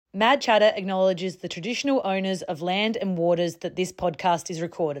Mad Chatter acknowledges the traditional owners of land and waters that this podcast is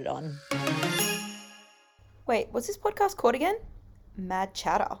recorded on. Wait, what's this podcast called again? Mad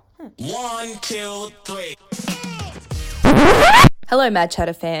Chatter. 1, 2, 3. Hello, Mad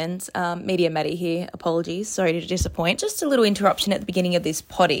Chatter fans. Media Maddie here. Apologies. Sorry to disappoint. Just a little interruption at the beginning of this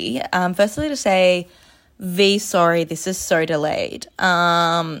potty. Firstly, to say, sorry, this is so delayed.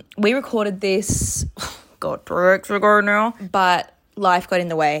 We recorded this, God, 3 weeks ago now, but life got in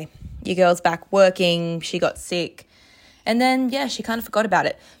the way. Your girl's back working. She got sick. And then, she kind of forgot about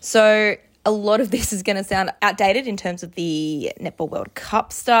it. So a lot of this is going to sound outdated in terms of the Netball World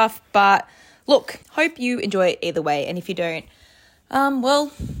Cup stuff. But look, hope you enjoy it either way. And if you don't,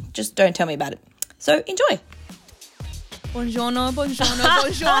 just don't tell me about it. So enjoy. Buongiorno.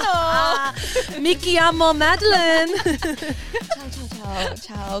 Mi chiamo Madeline.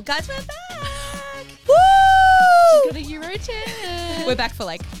 Ciao. Guys, we're back. Woo! She's got a Euro 10. We're back for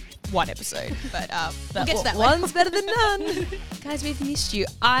like one episode, but we'll get to that one's better than none. Guys, we've missed you.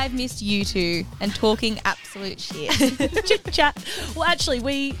 I've missed you too, and talking absolute shit. Chit chat. Well, actually,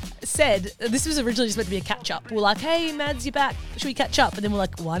 we said this was originally just meant to be a catch up. We're like, hey, Mads, you're back. Should we catch up? And then we're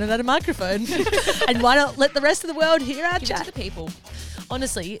like, why not add a microphone? And why not let the rest of the world hear our Give chat? it to the people.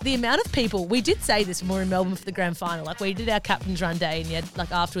 Honestly, the amount of people, we did say this when we were in Melbourne for the grand final. Like, we did our captain's run day,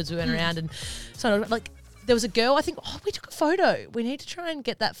 and afterwards we went around and so there was a girl, I think, we took a photo. We need to try and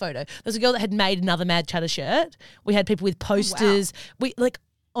get that photo. There was a girl that had made another Mad Chatter shirt. We had people with posters. Wow. We,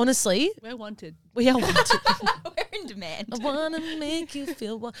 honestly. We're wanted. We are wanted. We're in demand. I want to make you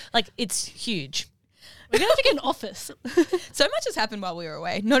feel it's huge. We're going to have to get an office. So much has happened while we were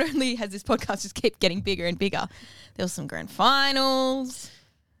away. Not only has this podcast just kept getting bigger and bigger, there was some grand finals.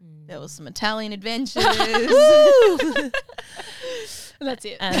 There was some Italian adventures. And that's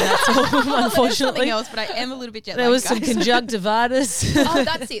it. And that's all, unfortunately. Something else, but I am a little bit jet lagged. There was some conjunctivitis. Oh,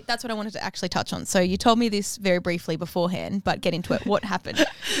 that's it. That's what I wanted to actually touch on. So you told me this very briefly beforehand, but get into it. What happened?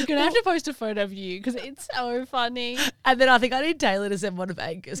 You're going to have to post a photo of you because it's so funny. And then I think I need Taylor to send one of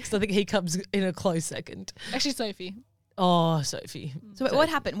Angus because I think he comes in a close second. Actually, Sophie. Oh, Sophie. So what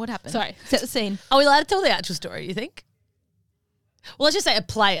happened? Sorry. Set the scene. Are we allowed to tell the actual story, you think? Well, let's just say a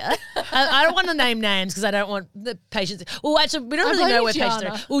player. I don't want to name names because I don't want the patients. Well, actually, we don't really know where patients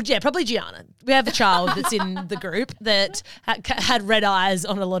are. Well, yeah, probably Gianna. We have a child that's in the group that had red eyes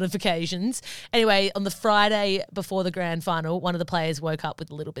on a lot of occasions. Anyway, on the Friday before the grand final, one of the players woke up with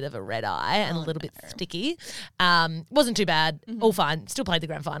a little bit of a red eye and a little bit sticky. Wasn't too bad. All fine. Still played the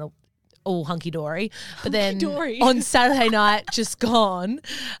grand final. All hunky-dory. But then on Saturday night, just gone,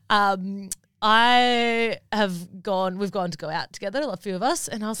 we've gone to go out together, a few of us,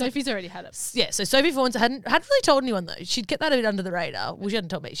 and I was Sophie's already had it. Yeah, so Sophie for once hadn't really told anyone though. She'd kept that a bit under the radar. Well, she hadn't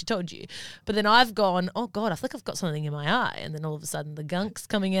told me, she told you. But then I've gone, oh God, I feel like I've got something in my eye. And then all of a sudden the gunk's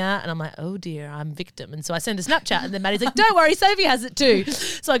coming out and I'm like, oh dear, I'm victim. And so I send a Snapchat and then Maddie's like, don't worry, Sophie has it too.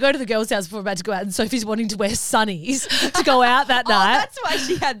 So I go to the girls' house before we're about to go out and Sophie's wanting to wear sunnies to go out that night. That's why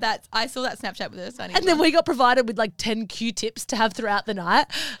she had that. I saw that Snapchat with her sunnies. And then we got provided with like 10 Q-tips to have throughout the night.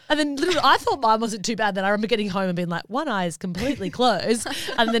 And then literally I thought mine wasn't too bad. Then I remember getting home and being like, one eye is completely closed.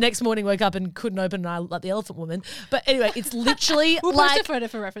 And the next morning woke up and couldn't open an eye like the elephant woman. But anyway, it's literally We'll post a photo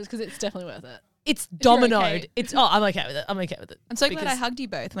for reference because it's definitely worth it. It's dominoed. Okay. I'm okay with it. I'm so glad I hugged you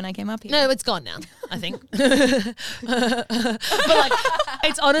both when I came up here. No, it's gone now, I think. But like,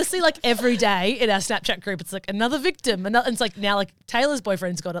 it's honestly like every day in our Snapchat group, it's like another victim. And it's like now like Taylor's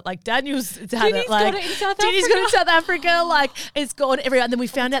boyfriend's got it. Like Daniel's had it. Like got it in South Ginny's got it in South Africa. Like it's gone everywhere. And then we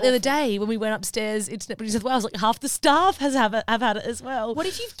found out the other day when we went upstairs into New South Wales, like half the staff have had it as well. What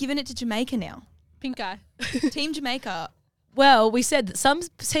if you've given it to Jamaica now? Pink eye. Team Jamaica. Well, we said that some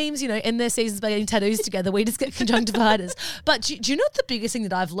teams, end their seasons by getting tattoos together. We just get conjunctivitis. But do you know what the biggest thing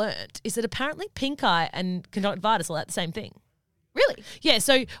that I've learned is that apparently pink eye and conjunctivitis are like the same thing. Really? Yeah,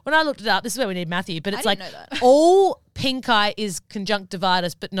 so when I looked it up, this is where we need Matthew, but it's I like didn't know that. all pink eye is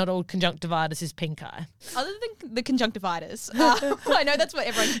conjunctivitis, but not all conjunctivitis is pink eye. Other than the conjunctivitis. I know that's what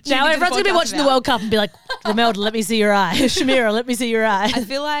everyone... Now everyone's going to be watching the World Cup and be like, Romelda, let me see your eye. Shamira, let me see your eye. I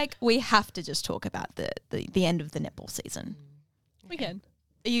feel like we have to just talk about the end of the netball season. We can.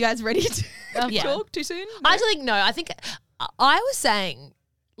 Are you guys ready to talk too soon? No? I actually think no. I think I was saying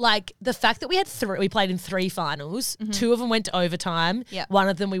like the fact that we played in 3 finals, 2 of them went to overtime. Yeah. One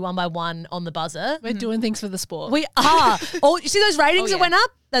of them we won by 1 on the buzzer. We're doing things for the sport. We are. You see those ratings that went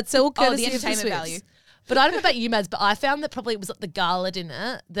up? That's all courtesy the of entertainment Swifts. value. But I don't know about you, Mads, but I found that probably it was like the gala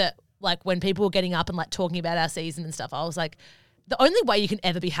dinner that like when people were getting up and like talking about our season and stuff, I was like, the only way you can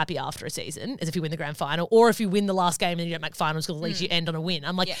ever be happy after a season is if you win the grand final, or if you win the last game and you don't make finals because at least you end on a win.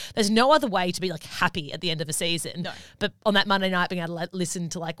 I'm like, there's no other way to be like happy at the end of a season. No. But on that Monday night, being able to like, listen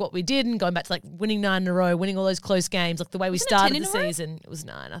to like what we did and going back to like winning 9 in a row, winning all those close games, like the way we started the season, it was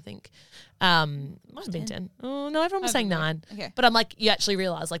 9, I think. Might have been 10. Oh no, everyone was saying 9. Okay. But I'm like, you actually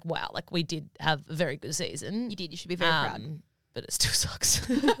realise like, wow, like we did have a very good season. You did. You should be very proud. But it still sucks.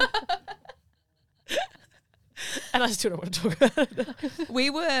 And I still don't want to talk about it.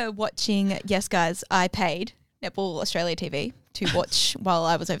 We were watching, yes, guys, I paid Netball Australia TV to watch while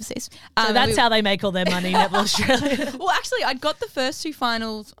I was overseas. So that's how they make all their money, Netball Australia. Well, actually, I got the first 2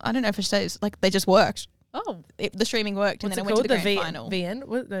 finals. I don't know if I should say this, like they just worked. Oh. The streaming worked, and then I went to the grand final. VN?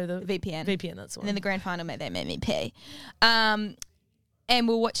 No, the VPN. VPN, that's one. And then the grand final they made me pay. And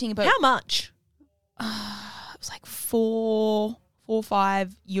we're watching about... How much? It was like 4 or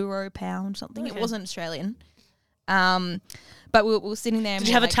 5 euro, pound, something. Okay. It wasn't Australian. But we were sitting there. And Did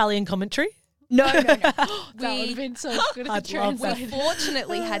you have Italian commentary? No. That would have been so good at the translation. We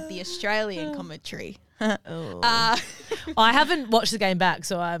fortunately had the Australian commentary. I haven't watched the game back,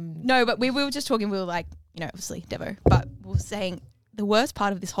 so I'm... No, but we were just talking, we were like, you know, obviously, Devo, but we were saying the worst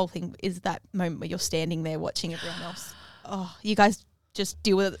part of this whole thing is that moment where you're standing there watching everyone else. Oh, you guys just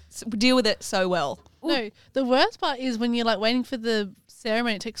deal with it so well. No, the worst part is when you're like waiting for the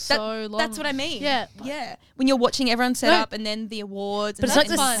ceremony. It takes so long. That's what I mean. Yeah. Yeah. When you're watching everyone set up and then the awards. But it's like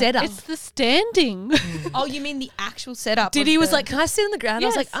the setup. It's the standing. Oh, you mean the actual setup? Diddy was like, can I sit on the ground?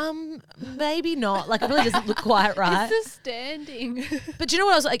 Yes. I was like, maybe not. Like, it really doesn't look quite right. It's the standing. But do you know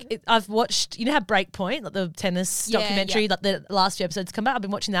what I was like? I've watched, you know how Breakpoint, like the tennis documentary, like the last few episodes come out. I've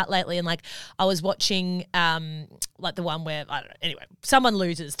been watching that lately, and like I was watching like the one where, I don't know, anyway, someone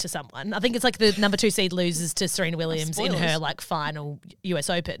loses to someone. I think it's like the number 2 seed loses to Serena Williams in her like final US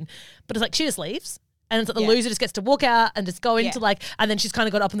Open. But it's like she just leaves. And it's like the loser just gets to walk out and just go into like, and then she's kind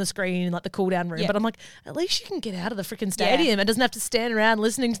of got up on the screen in like the cool down room. But I'm like, at least she can get out of the freaking stadium and doesn't have to stand around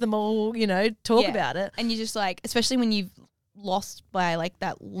listening to them all, you know, talk about it. And you just like, especially when you've lost by like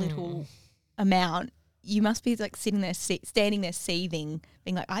that little amount, you must be like sitting there, standing there seething,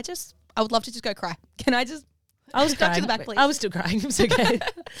 being like, I would love to just go cry. Can I just... I was crying. To the back, please. I was still crying. It was okay.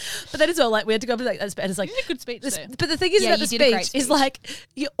 But that is all like we had to go up to like that and it's like you did a good speech though. But the thing is about the speech is like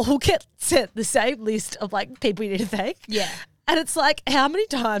you all get sent the same list of like people you need to thank. Yeah. And it's like, how many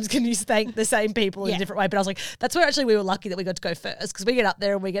times can you thank the same people in a different way? But I was like, that's where actually we were lucky that we got to go first because we get up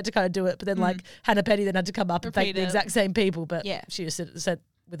there and we get to kind of do it. But then like Hannah Petty then had to come up and thank the exact same people. But she just said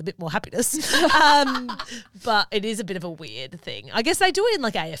with a bit more happiness. But it is a bit of a weird thing. I guess they do it in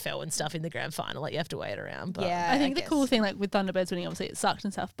like AFL and stuff in the grand final. Like you have to wait around. But I think the cool thing like with Thunderbirds winning, obviously it sucked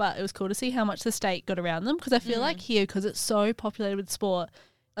and stuff, but it was cool to see how much the state got around them because I feel like here, because it's so populated with sport,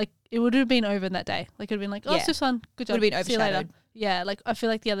 like it would have been over in that day. Like it would have been like, oh, it's just fun. Good job. Would have been overshadowed. Yeah, like I feel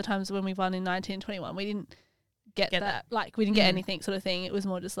like the other times when we won in 1921, we didn't get that. Like we didn't get anything sort of thing. It was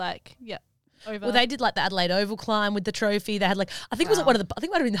more just like, over. Well, they did like the Adelaide Oval climb with the trophy. They had like, I think it was at one of the, I think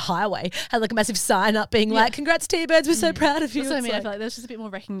it might have been the Highway, had like a massive sign up being like, congrats T-Birds, we're so proud of you. That's what I mean. I feel like there's just a bit more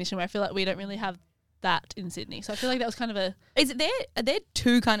recognition where I feel like we don't really have that in Sydney. So I feel like that was kind of a... Are there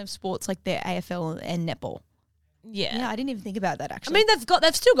 2 kind of sports like they're AFL and netball? Yeah, I didn't even think about that actually. I mean,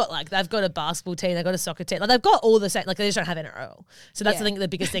 they've still got like, they've got a basketball team, they've got a soccer team, like they've got all the same, like they just don't have NRL. So that's the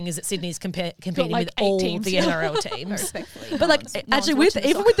biggest thing is that Sydney's competing like with all teams. the NRL teams. But like, actually with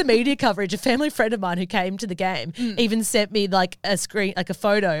the media coverage, a family friend of mine who came to the game even sent me like a screen, like a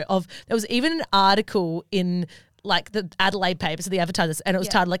photo of, there was even an article in like the Adelaide papers, so the advertisers, and it was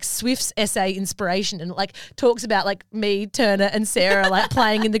titled like Swift's essay inspiration, and it like talks about like me, Turner and Sarah like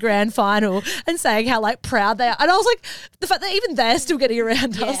playing in the grand final and saying how like proud they are. And I was like, the fact that even they're still getting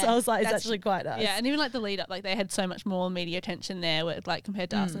around us, I was like, it's actually quite nice. Yeah, and even like the lead up, like they had so much more media attention there with like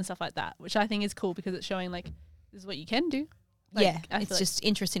compared to us and stuff like that, which I think is cool because it's showing like this is what you can do. Like, it's just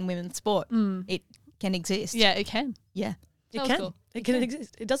interest in women's sport. It can exist. Yeah, it can. Yeah. It can. Cool. It can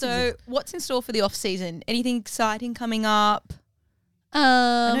exist. It does exist. So what's in store for the off season? Anything exciting coming up?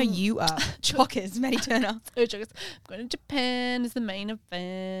 I know you are. Chockers, Maddie Turner. Oh, Chockers. I'm going to Japan is the main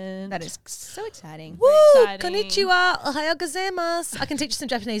event. That is so exciting. Woo! Exciting. Konnichiwa, ohayo gozaimasu. I can teach you some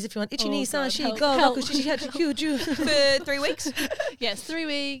Japanese if you want. Ichi-ni-san, shi-go-raku-shi-hachi-kyū-ju. For 3 weeks? Yes, 3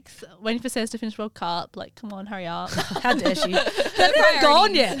 weeks. Waiting for Says to finish World Cup. Like, come on, hurry up. How dare she? They're not even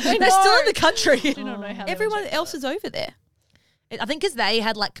gone yet. They're still in the country. I do not know how everyone else is over there. I think because they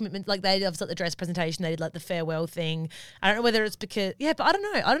had like commitment, like they did obviously the dress presentation, they did like the farewell thing. I don't know whether it's because, but I don't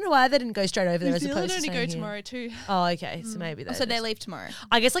know. I don't know why they didn't go straight over there as opposed to only staying go here. tomorrow too. Oh, okay. So maybe So they leave tomorrow.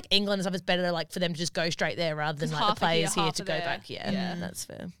 I guess like England and stuff, it's better like for them to just go straight there rather than like the players here to go back. Yeah, that's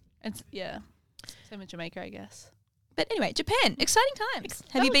fair. Same with Jamaica, I guess. But anyway, Japan, exciting times.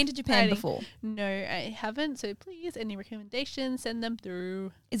 Have you been to Japan exciting. before? No, I haven't. So please, any recommendations, send them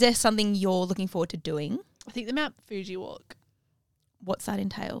through. Is there something you're looking forward to doing? I think the Mount Fuji walk. What's that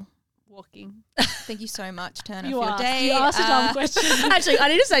entail? Walking. Thank you so much, Turner, You for your asked. day. You asked a dumb question. Actually, I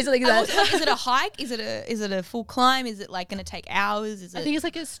need to say something. Is it a hike? Is it a full climb? Is it like going to take hours? Is it? I think it's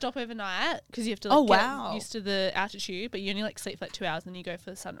like a stop overnight because you have to get used to the altitude, but you only like sleep for like 2 hours and you go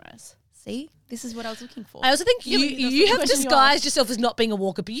for the sunrise. See, this is what I was looking for. I also think Yeah, but you that's the have question you disguised asked. yourself as not being a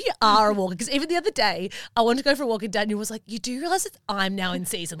walker, but you are a walker. Because even the other day, I wanted to go for a walk and Daniel was like, you do realise that I'm now in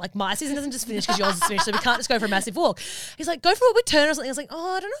season. Like, my season doesn't just finish because yours is finished, so we can't just go for a massive walk. He's like, go for a walk with Turner or something. I was like,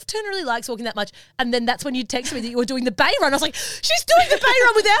 oh, I don't know if Turner really likes walking that much. And then that's when you texted me that you were doing the Bay Run. I was like, she's doing the Bay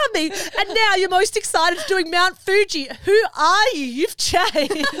Run without me. And now you're most excited for doing Mount Fuji. Who are you? You've changed.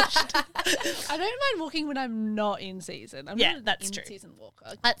 I don't mind walking when I'm not in season. I'm Yeah, not that's an true. in-season walker.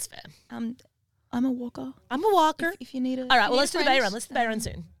 That's fair. I'm a walker. I'm a walker. If you need a, All right, well, let's do the Bay Run. Let's do the Bay Run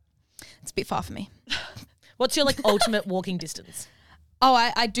soon. It's a bit far for me. What's your like ultimate walking distance? Oh,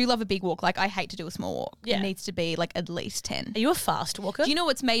 I do love a big walk. Like, I hate to do a small walk. Yeah. It needs to be like at least 10. Are you a fast walker? Do you know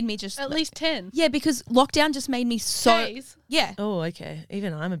what's made me just At least 10. Yeah, because lockdown just made me so Days. yeah. Oh, okay.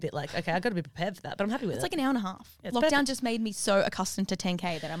 Even I'm a bit like, okay, I've got to be prepared for that, but I'm happy with It's it. like an hour and a half. Yeah, it's Lockdown perfect. just made me so accustomed to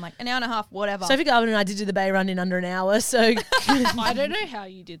 10K that I'm like, an hour and a half, whatever. Sophie Garvin and I did do the Bay Run in under an hour, so I don't know how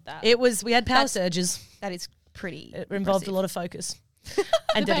you did that. we had power surges. that is pretty It involved a lot of focus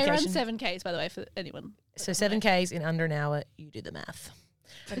and the Bay Run dedication. 7Ks, by the way, for anyone. So 7Ks in under an hour, you do the math.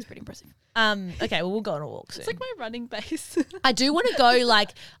 That is pretty impressive. Okay, well, we'll go on a walk soon. It's like my running base. I do want to go,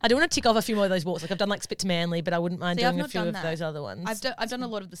 I do want to tick off a few more of those walks. Like, I've done like Spit to Manly, but I wouldn't mind See, I've doing a not few done of that. those other ones. I've done a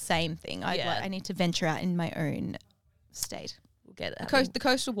lot of the same thing. Yeah. I need to venture out in my own state. We'll get it. The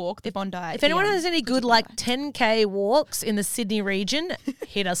coastal walk, the Bondi. If anyone has any good like 10K walks in the Sydney region,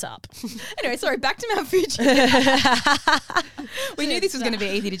 hit us up. Anyway, sorry, back to Mount Fuji. We knew this was going to be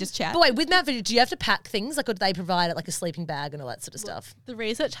easy to just chat. But wait, with Mount Fuji, do you have to pack things? Like, or do they provide like a sleeping bag and all that sort of stuff? The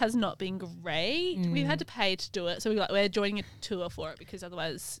research has not been great. We've had to pay to do it, so we're joining a tour for it because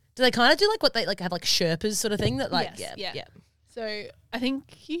otherwise. Do they kind of do like what they like have like Sherpas sort of thing that like Yes, yeah. yeah. So I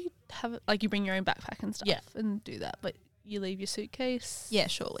think you have like you bring your own backpack and stuff and do that, but you leave your suitcase Yeah,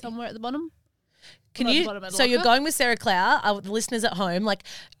 surely. somewhere at the bottom. Can Not at the you? bottom of the So you're locker. going with Sarah Clow. The listeners at home, like,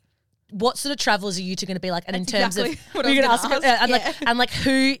 what sort of travellers are you two going to be like? And That's in terms exactly of what I were was you gonna gonna ask, ask. and like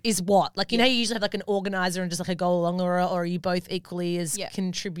who is what? Like, you know, you usually have like an organizer and just like a go along, or are you both equally as Yeah.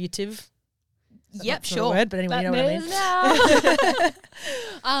 contributive? Yep, Not a sure. word, but anyway, you know what I mean.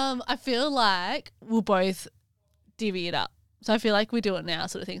 Now. I feel like we'll both divvy it up. So I feel like we do it now,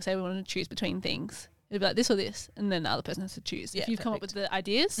 sort of thing. Say we want to choose between things. It'll be like this or this, and then the other person has to choose. Yeah, if you've come up with perfect. the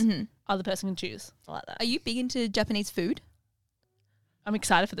ideas, Mhm. other person can choose. I like that. Are you big into Japanese food? I'm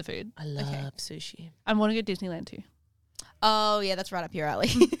excited for the food. I love sushi. I want to go to Disneyland too. Oh, yeah, that's right up your alley.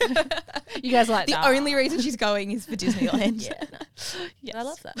 You guys are like The nah. only reason she's going is for Disneyland. Yes. I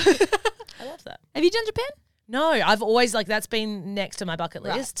love that. I love that. Have you done Japan? No, I've always like that's been next to my bucket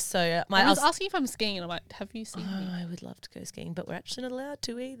Right. list. So I was asking if I'm skiing, and I'm like, have you seen me? I would love to go skiing, but we're actually not allowed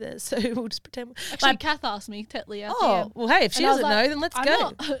to either. So we'll just pretend. Actually, Kath asked me, Tetley. Oh, well, hey, if she And I was doesn't like, know, then let's I'm go.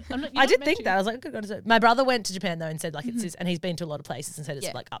 not- I'm not- you're I not did meant think to. that. I was like, good God. My brother went to Japan though and said like it's his, and he's been to a lot of places and said it's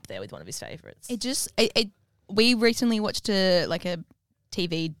Yeah. like up there with one of his favorites. We recently watched a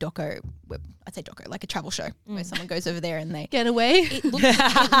TV doco, I'd say doco, like a travel show where someone goes over there and they Get away. it looks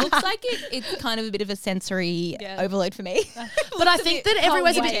like it's kind of a bit of a sensory Yeah. overload for me. But I think that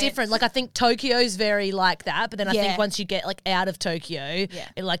everywhere's a bit wait. different. Like I think Tokyo's very like that, but then I Yeah. think once you get like out of Tokyo, Yeah.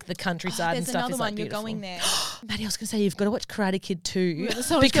 like the countryside and There's stuff another is like one. You're beautiful. going there. Maddie, I was gonna say you've got to watch Karate Kid 2 there's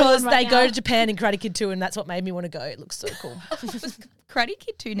so much because going on right they go now. to Japan in Karate Kid 2 and that's what made me want to go. It looks so cool. Karate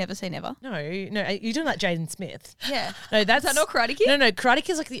Kid 2, Never Say Never. No, you're doing like Jaden Smith. Yeah. No, that's that not Karate Kid? No, Karate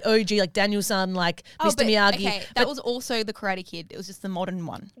Kid's like the OG, like Daniel-san, like Mr. but- Miyagi. Okay, that was also the Karate Kid. It was just the modern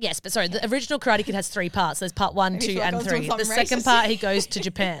one. Yes, but sorry, the original Karate Kid has 3 parts. There's part 1, Maybe 2, feel like I and was doing 3. The something second racist. part, he goes to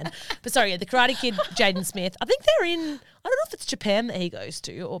Japan. But sorry, the Karate Kid, Jaden Smith, I think they're in, I don't know if it's Japan that he goes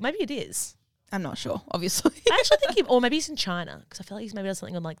to, or maybe it is. I'm not sure, obviously. I actually think or maybe he's in China, because I feel like he's maybe does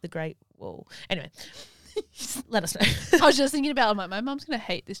something on like the Great Wall. Anyway, let us know. I was just thinking about, I'm like, my mum's going to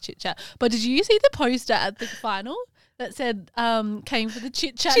hate this chit chat. But did you see the poster at the final that said, came for the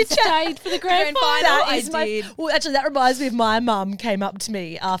chit chat, stayed for the grand final? final. That is well, actually, that reminds me of my mum came up to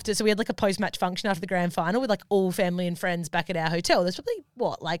me after, so we had like a post-match function after the grand final with like all family and friends back at our hotel. There's probably,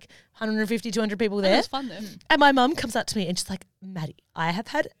 like 150, 200 people That there. was fun though. And my mum comes up to me and she's like, Maddie, I have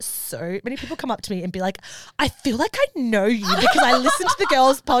had so many people come up to me and be like, I feel like I know you because I listened to the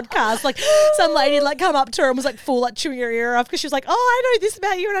girls' podcast. Like some lady like come up to her and was like full like chewing her ear off because she was like, oh, I know this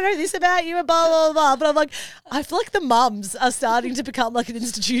about you and I know this about you and blah, blah, blah. But I'm like, I feel like the mums are starting to become like an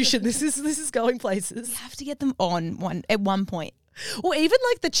institution. This is going places. You have to get them on at one point. Or even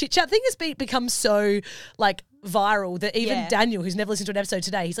like the chit chat thing has become so like viral that even Daniel, who's never listened to an episode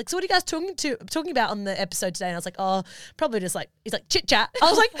today, he's like, so what are you guys talking about on the episode today? And I was like, oh, probably just like, he's like, chit chat. I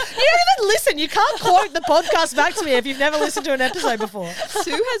was like, you don't even listen. You can't quote the podcast back to me if you've never listened to an episode before.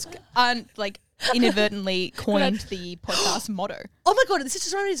 Sue has inadvertently coined the podcast motto. Oh my God, this is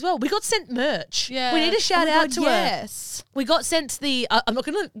just right as well. We got sent merch. Yeah. We need a shout out to her. Yes. We got sent the, I'm not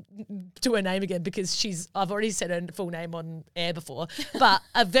going to do her name again because I've already said her full name on air before, but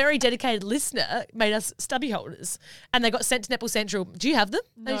a very dedicated listener made us stubby holders and they got sent to Netball Central. Do you have them?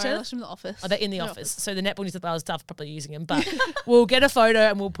 No, I lost from the office. Oh, they're in the office. So the Netball New South Wales staff are probably using them, but we'll get a photo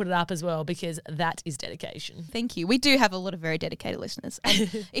and we'll put it up as well because that is dedication. Thank you. We do have a lot of very dedicated listeners.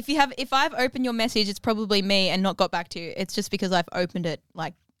 And if I've opened your message, it's probably me and not got back to you. It's just because I've opened it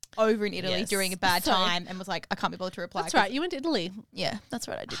like over in Italy during a bad time and was like, I can't be bothered to reply. That's right. You went to Italy. Yeah, that's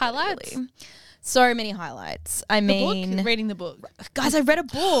right. I did. Highlights? So many highlights. I mean, Reading the book. guys, I read a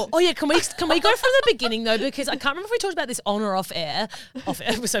book. Oh yeah, can we go from the beginning though? Because I can't remember if we talked about this on or off air. Off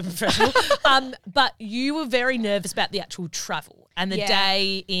air, we're so professional. But you were very nervous about the actual travel and the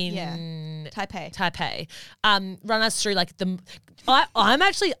day in Taipei. Run us through like I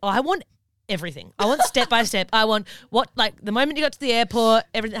want everything. I want step by step. I want the moment you got to the airport,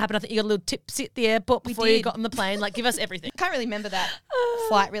 everything that happened. I think you got a little tipsy at the airport before you got on the plane. Like, give us everything. I can't really remember that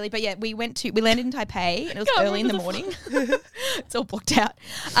flight really, but yeah, we landed in Taipei and it was early in the morning. It's all booked out.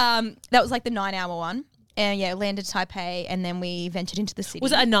 That was like the 9-hour one. And yeah, landed Taipei and then we ventured into the city.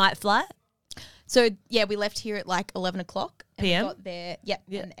 Was it a night flight? So yeah, we left here at like 11 o'clock. And PM? we got there,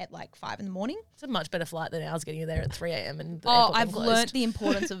 and at like 5 in the morning. It's a much better flight than ours getting you there at 3 a.m. and I've learnt the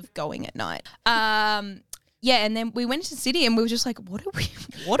importance of going at night. Yeah, and then we went to the city and we were just like,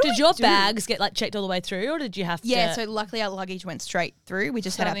 did your bags get like checked all the way through or did you have to? Yeah, so luckily our luggage went straight through. We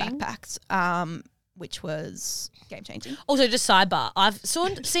just had our backpacks, which was game changing. Also, just sidebar, I've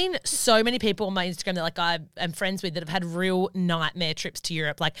seen so many people on my Instagram that like I am friends with that have had real nightmare trips to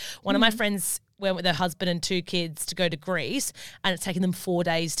Europe. Like one of my friends went with their husband and 2 kids to go to Greece and it's taken them 4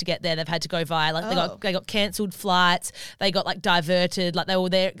 days to get there. They've had to go via they got cancelled flights. They got like diverted. Like they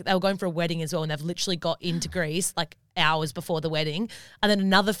were going for a wedding as well and they've literally got into Greece like hours before the wedding. And then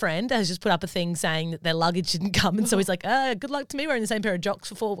another friend has just put up a thing saying that their luggage didn't come and so he's like, good luck to me wearing the same pair of jocks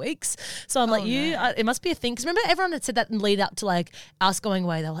for 4 weeks. So I'm like, it must be a thing. Because remember everyone had said that in lead up to like us going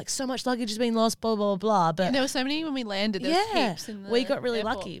away. They were like, so much luggage has been lost, blah, blah, blah. But and there were so many when we landed. There was heaps in the we got really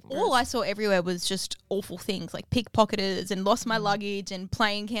airport. lucky. All I saw everywhere was just awful things like pickpocketers and lost my luggage and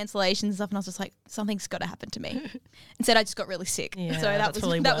plane cancellations and stuff. And I was just like, something's got to happen to me. Instead, I just got really sick. Yeah, so that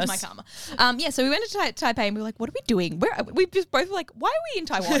was my karma. So we went to Taipei and we were like, what are we doing? We just both were like, why are we in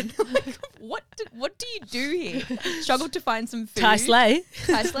Taiwan? Like, what do you do here? Struggled to find some food. Thai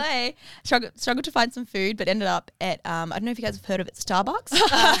slay. Struggled to find some food, but ended up at I don't know if you guys have heard of it, Starbucks.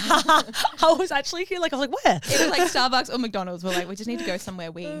 I was actually here, like I was like, where? It was like Starbucks or McDonald's. We're like, we just need to go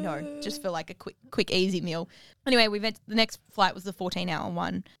somewhere we know, just for like a quick easy meal. Anyway, the next flight was the 14-hour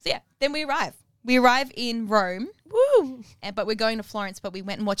one. So yeah, then we arrive. We arrive in Rome. Woo! But we're going to Florence, but we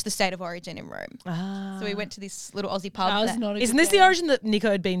went and watched the State of Origin in Rome. So we went to this little Aussie pub. Isn't this the Origin that Nico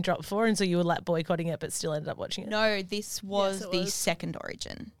had been dropped for and so you were like boycotting it but still ended up watching it? No, this was the second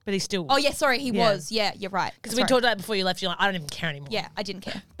Origin. But he still... Oh, yeah, sorry, he was. Yeah, you're right. Because we talked about it before you left, you're like, I don't even care anymore. Yeah, I didn't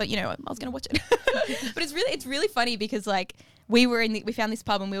care. But you know what? I was going to watch it. But it's really funny because like we found this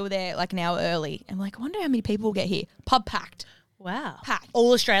pub and we were there like an hour early and we're like, I wonder how many people will get here. Pub packed. Wow. Packed.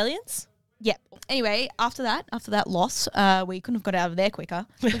 All Australians? Yeah. Anyway, after that loss, we couldn't have got out of there quick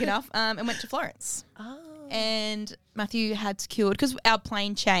enough, and went to Florence. Oh. And Matthew had secured, because our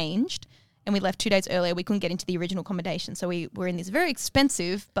plane changed and we left 2 days earlier, we couldn't get into the original accommodation. So we were in this very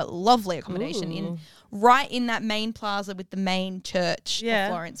expensive but lovely accommodation right in that main plaza with the main church of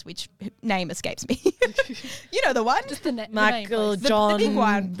Florence, which name escapes me. You know the one? Just the Michael, John. The big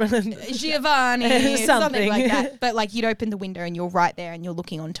one. Giovanni, something like that. But like you'd open the window and you're right there and you're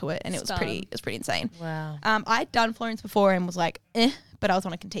looking onto it and it was pretty insane. Wow. I'd done Florence before and was like, but I was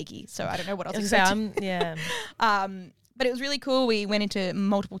on a Kentucky, so I don't know what else expecting. But it was really cool. We went into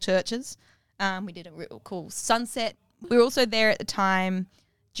multiple churches. We did a real cool sunset. We were also there at the time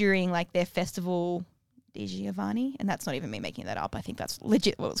during like their festival di Giovanni, and that's not even me making that up. I think that's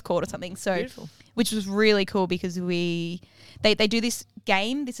legit what it was called or something. So, beautiful. Which was really cool because they do this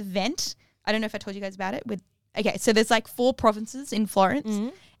game, this event. I don't know if I told you guys about it. With okay, so there's like 4 provinces in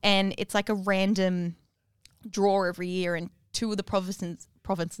Florence, and it's like a random draw every year, and 2 of the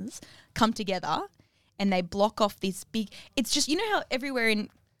provinces come together, and they block off this big. It's just, you know how everywhere in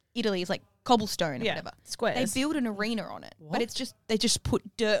Italy is like cobblestone or whatever. Squares. They build an arena on it, but it's just they just put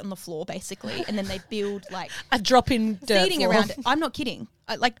dirt on the floor basically, and then they build like a drop-in dirt seating floor. around it. I'm not kidding.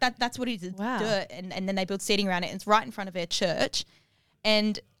 Like that's what it is. Wow. Dirt, and then they build seating around it, and it's right in front of their church,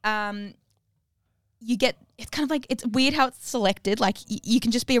 and you get. It's kind of like, it's weird how it's selected. Like you can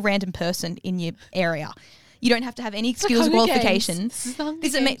just be a random person in your area. You don't have to have any skills or qualifications. But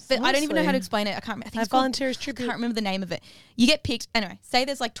I don't even know how to explain it. I can't remember. I think it's volunteers I tribute. can't remember the name of it. You get picked. Anyway, say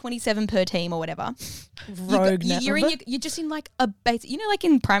there's like 27 per team or whatever. Rogue You're just in like a basic, you know, like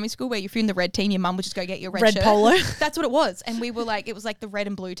in primary school where if you're in the red team, your mum would just go get your Red shirt. polo. That's what it was. And we were like, it was like the red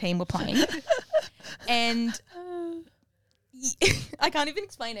and blue team were playing. And I can't even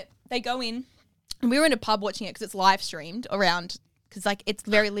explain it. They go in, and we were in a pub watching it because it's live streamed around, because like it's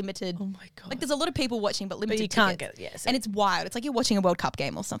very limited. Oh my God. Like there's a lot of people watching, but limited But you can't tickets. get it, yes. And it's wild. It's like you're watching a World Cup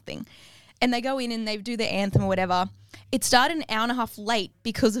game or something. And they go in and they do their anthem or whatever. It started an hour and a half late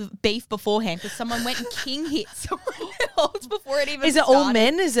because of beef beforehand, because someone went and king hit someone else before it even Is it started. all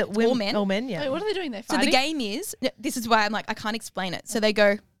men? Is it women? All men. All men, yeah. Wait, what are they doing there? So the game is, this is why I'm like, I can't explain it. So they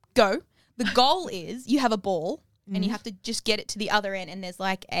go. The goal is you have a ball and you have to just get it to the other end, and there's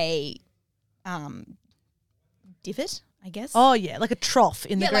like a divot, I guess. Oh, yeah, like a trough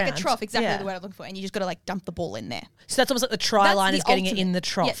in the ground. Like a trough, exactly Yeah. the word I'm looking for. And you just got to like dump the ball in there. So that's almost like the try That's line the is getting it ultimate. in the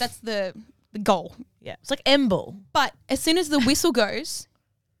trough. Yeah, that's the goal. Yeah, it's like M-ball. But as soon as the whistle goes,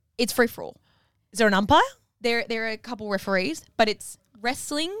 it's free for all. Is there an umpire? There are a couple referees, but it's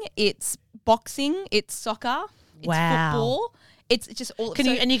wrestling, it's boxing, it's soccer, it's Wow. football. It's just all. Can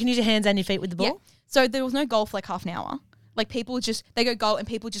you use your hands and your feet with the ball? Yeah. So there was no goal for like half an hour. Like people they go goal and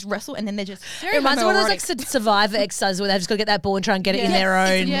people just wrestle, and then they're just. It reminds me of one of those like survivor exercises where they've just got to get that ball and try and get it in their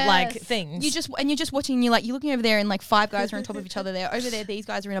own like things. You're just watching, and you're looking over there, and like 5 guys are on top of each other. There over there, these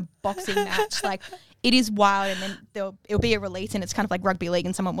guys are in a boxing match. Like it is wild, and then it'll be a release, and it's kind of like rugby league,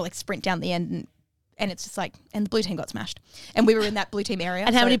 and someone will like sprint down the end, and it's just like, and the blue team got smashed, and we were in that blue team area.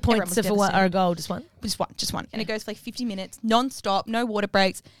 And how so many everyone points was for one, or a devastated. goal? Just one? Just one, and it goes for like 50 minutes, non-stop, no water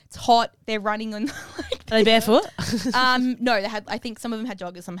breaks. It's hot. They're running on. Are they barefoot? No, they had. I think some of them had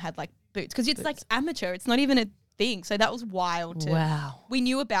joggers, some had like boots, because it's like amateur. It's not even a thing. So that was wild. Wow. We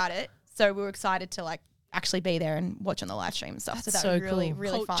knew about it, so we were excited to like actually be there and watch on the live stream and stuff. So that so was really, cool.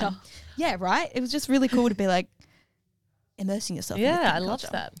 really Culture. fun. Yeah, right. It was just really cool to be like immersing yourself. in the Yeah, pop I love culture.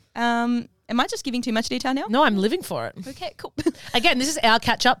 that. Am I just giving too much detail now? No, I'm living for it. Okay, cool. Again, this is our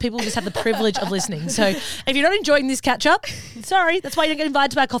catch up. People just have the privilege of listening. So if you're not enjoying this catch up, sorry, that's why you don't get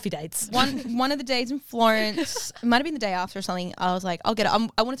invited to our coffee dates. One of the days in Florence, it might have been the day after or something. I was like, I'll get it.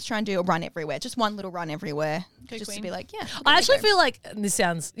 I wanted to try and do a run everywhere, just one little run everywhere, just queen. to be like, yeah. I actually feel like, and this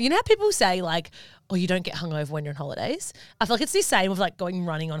sounds, you know how people say like, oh, you don't get hungover when you're on holidays? I feel like it's the same with like going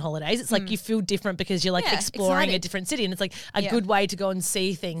running on holidays. It's like you feel different because you're like Yeah, exploring a excited. different city, and it's like a Yeah. good way to go and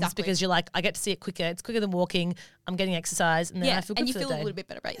see things Exactly. because you're like, I get to see it quicker. It's quicker than walking. I'm getting exercise, and then I feel good and you for feel the a day. little bit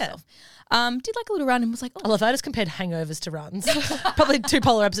better about Yeah. yourself. Did like a little run and was like, I love how I just compared hangovers to runs. Probably 2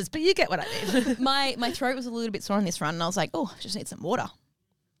 polar opposites, but you get what I mean. my throat was a little bit sore on this run, and I was like, oh, I just need some water.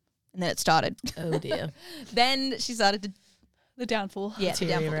 And then it started. Oh dear. Then she started to The downfall. the downfall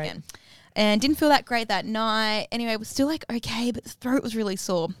Deteriorate. again. And didn't feel that great that night. Anyway, it was still like okay, but the throat was really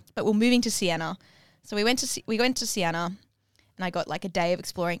sore. But we're moving to Siena. So we went to Siena, and I got like a day of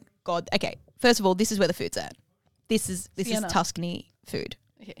exploring. God, okay. First of all, this is where the food's at. This is Siena. Tuscany food.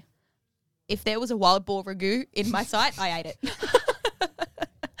 Okay. If there was a wild boar ragu in my sight, I ate it.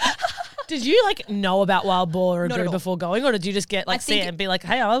 Did you like know about wild boar or Not at ragu all. before going, or did you just get like see think it and be like,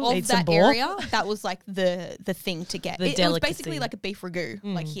 hey, I'll Of eat some that boar? area, that was like the thing to get. The It was delicacy. basically like a beef ragu,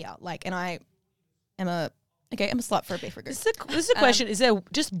 like here. Like, and I am a slut for a beef ragu. This is a question. Is there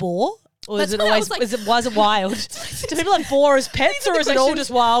just boar? Or is That's it what I always was like- why is it wild? Do people have boar as pets, or is it all just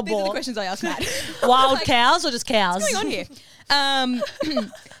wild These are the boar? questions I asked Matt. Wild Like, cows or just cows? What's going on here?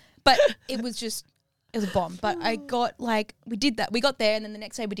 But it was a bomb. But I got like, we did that. We got there, and then the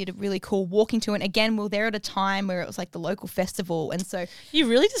next day we did a really cool walking tour. And again, we were there at a time where it was like the local festival. And so You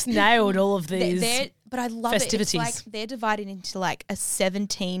really just nailed all of these. but I love festivities. it. It's like they're divided into like a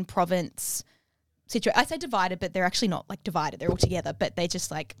 17 province situation. I say divided, but they're actually not like divided. They're all together, but they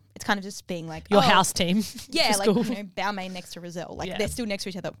just like, it's kind of just being like, Your oh, house team. yeah, Just like cool. you know, Balmain next to Roselle, like Yeah. they're still next to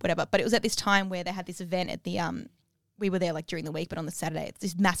each other, whatever. But it was at this time where they had this event at the we were there like during the week, but on the Saturday it's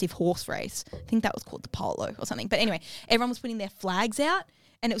this massive horse race. I think that was called the Polo or something. But anyway, everyone was putting their flags out,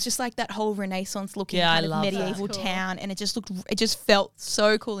 And it was just like that whole Renaissance looking Yeah, I kind of love that. medieval Cool. town. And it just felt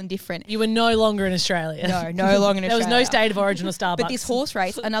so cool and different. You were no longer in Australia. No longer in There was Australia. no state of origin or Starbucks. But this horse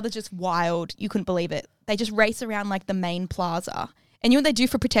race, another just wild, you couldn't believe it. They just race around like the main plaza. And you know what they do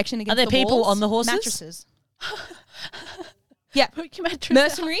for protection against there the people walls? on the horses? Mattresses. Yeah. Put your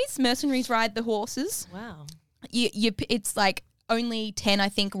mattress down. Mercenaries ride the horses. Wow. It's like only 10, I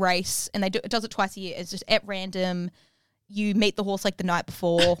think, race, and it does it twice a year. It's just at random. You meet the horse like the night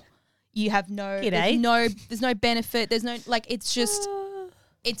before. You have there's no benefit. There's no it's just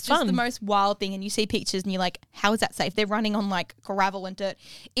Fun. the most wild thing. And you see pictures and you're like, how is that safe? They're running on like gravel and dirt.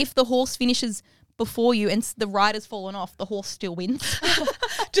 If the horse finishes before you and the rider's fallen off, the horse still wins.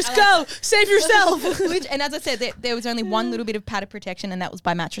 Just go. Save yourself. And as I said, there was only one little bit of padded protection, and that was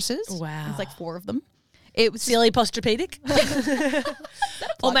by mattresses. Wow. There's like 4 of them. It was Silly posturepedic.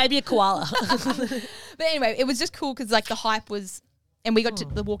 Or maybe a koala. But anyway, it was just cool because like the hype was, and we got to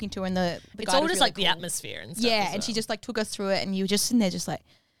the walking tour and the It's guide all was just really like the cool. atmosphere and stuff. Yeah, as and she well. just like took us through it, and you were just sitting there just like,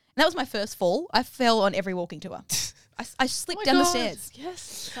 and that was my first fall. I fell on every walking tour. I slipped down the stairs.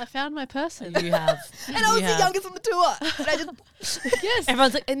 Yes, I found my person. You have. And I was the youngest on the tour. And I just, Yes.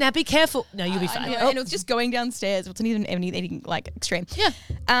 Everyone's like, now be careful. No, you'll be I fine. know, Oh. and it was just going downstairs. It wasn't even anything like extreme. Yeah.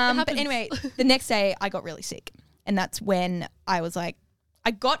 But happens. anyway, the next day I got really sick. And that's when I was like,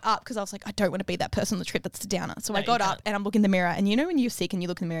 I got up because I was like, I don't want to be that person on the trip that's the downer. So No, I got you up can't. and I'm looking in the mirror. And you know when you're sick and you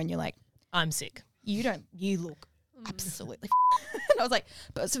look in the mirror and you're like, I'm sick. you look absolutely and I was like,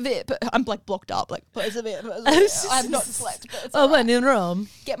 persevere, but I'm like blocked up, like persevere. I have not slept, but it's Oh, all right. when in Rome.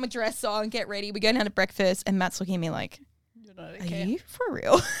 Get my dress on, get ready. We go down to breakfast and Matt's looking at me like, You're not are okay. you for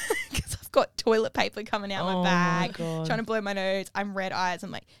real? Because I've got toilet paper coming out Oh my my bag, God. trying to blow my nose. I'm red eyes. I'm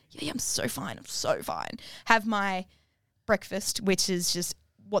like, yeah, I'm so fine. Have my breakfast, which is just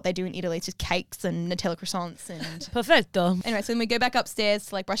what they do in Italy. It's just cakes and Nutella croissants and Perfecto. anyway, so then we go back upstairs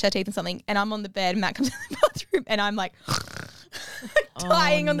to like brush our teeth and something, and I'm on the bed, and Matt comes in the bathroom, and I'm like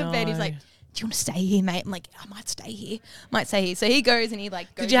dying on the bed. He's like, do you want to stay here, mate? I'm like, I might stay here. So he goes and he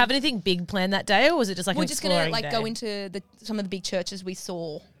like goes. Did you have anything big planned that day, or was it just like We're an just gonna exploring like day? go into some of the big churches we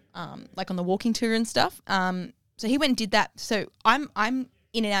saw, like on the walking tour and stuff. So he went and did that. So I'm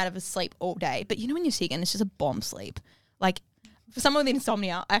in and out of a sleep all day, but you know when you're sick and it's just a bomb sleep, like. For someone with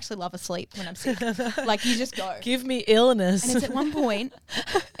insomnia, I actually love a sleep when I'm sick. Like you just go. Give me illness. And it's at one point,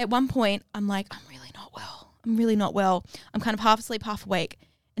 I'm like, I'm really not well. I'm kind of half asleep, half awake.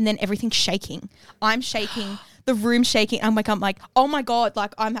 And then everything's shaking. I'm shaking. The room's shaking. I'm like, oh my God,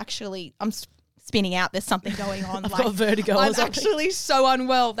 like I'm spinning out. There's something going on. I've like, got vertigo or I'm something. actually so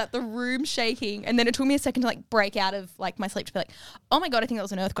unwell that the room's shaking. And then it took me a second to like break out of like my sleep to be like, oh my God, I think that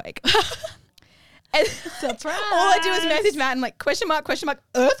was an earthquake. And That's right. all I do is message Matt and like question mark, earthquake?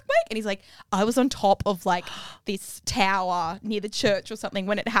 And he's like, I was on top of like this tower near the church or something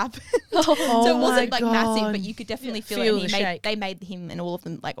when it happened. So it wasn't like massive, but you could definitely feel Feel it. the And shake. they made him and all of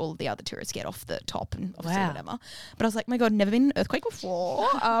them, like all of the other tourists get off the top and obviously Wow. whatever. But I was like, my God, never been an earthquake before.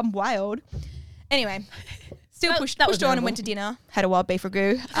 Wild. Anyway, still pushed was on and memorable. went to dinner, had a wild beef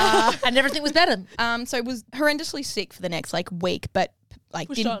ragu. And everything was better. So it was horrendously sick for the next like week, but like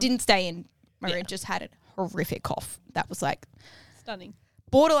Pushed on. didn't stay in my Yeah. room, just had a horrific cough. That was like Stunning.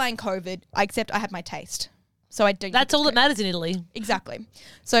 borderline COVID, except I had my taste. So I don't. That's all that matters in Italy. Exactly.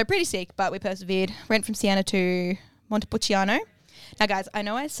 So pretty sick, but we persevered. Went from Siena to Montepulciano. Now, guys, I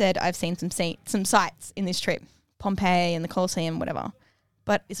know I said I've seen some sights in this trip, Pompeii and the Colosseum, whatever.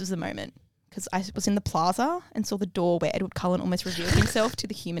 But this was the moment because I was in the plaza and saw the door where Edward Cullen almost revealed himself to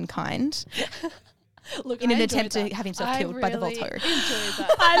the humankind Look, in I an enjoyed attempt to that. have himself I killed by the really Volto. enjoyed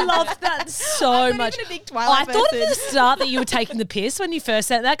that. I loved that so I'm not much. even a big I Twilight thought person. at the start that you were taking the piss when you first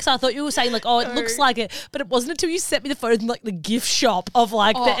said that because I thought you were saying like, oh, it looks like it, but it wasn't until you sent me the photos in like the gift shop of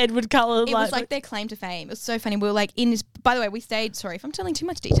like the Edward Cullen. It was like their claim to fame. It was so funny. We were like in this. By the way, we stayed. Sorry if I'm telling too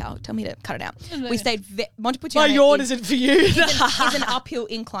much detail. Tell me to cut it out. We stayed. Montepulciano. my yawn isn't for you. is an uphill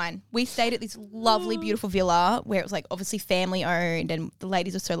incline. We stayed at this lovely, beautiful villa where it was like obviously family owned, and the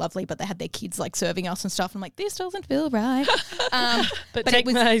ladies are so lovely, but they had their kids like serving us and stuff. I'm like, this doesn't feel right. But take it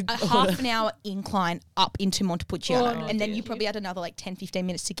was my a half an hour incline up into Montepulciano, Oh, no, and then dear. you probably had another like 10-15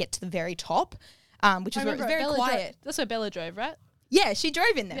 minutes to get to the very top, which was I where it was remember very Bella quiet. That's where Bella drove, right? Yeah, she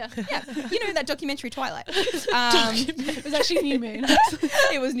drove in there. Yeah. Yeah. You know that documentary Twilight. It was actually New Moon.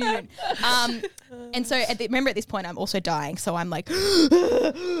 It was New Moon. And so remember at this point I'm also dying, so I'm like,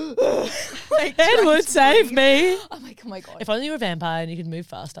 like Edward, save me. I'm like, oh my God. If only you were a vampire and you could move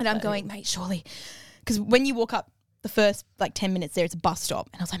faster. And I'm going, mate, surely. Because when you walk up the first like 10 minutes there, it's a bus stop.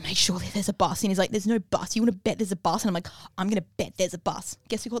 And I was like, mate, surely there's a bus. And he's like, there's no bus. You want to bet there's a bus? And I'm like, I'm going to bet there's a bus.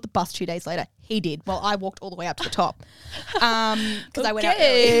 Guess who got the bus 2 days later? He did. Well, I walked all the way up to the top. Because I went out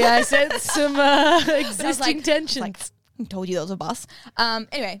early. I sense some existing tensions. Like, I told you there was a bus.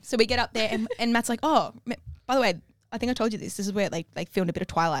 Anyway, so we get up there and Matt's like, oh, by the way, I think I told you this. This is where like they filmed a bit of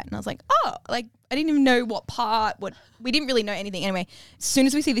Twilight. And I was like, oh, like I didn't even know what part, we didn't really know anything. Anyway, as soon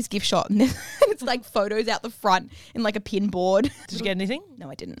as we see this gift shop, and it's like photos out the front in like a pin board. Did you get anything? No,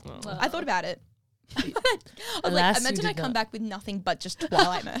 I didn't. I thought about it. I was like, imagine I come back with nothing but just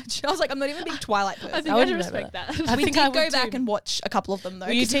Twilight merch. I was like, I'm not even a big Twilight person. I think I'd respect that. We did go back and watch a couple of them though.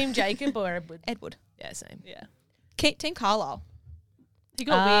 Were you team Jacob or Edward? Edward. Yeah, same. Yeah. Team Carlisle. He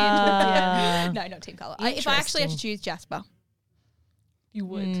got weird. No, not Team Carlisle. If I actually had to choose Jasper. You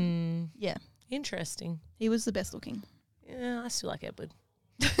would. Yeah. Interesting. He was the best looking. Yeah, I still like Edward.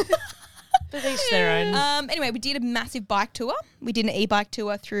 But each their own. Anyway, we did a massive bike tour. We did an e-bike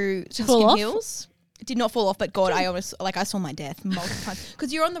tour through fall Tuscan off? Hills. It did not fall off, but God, I saw my death multiple times.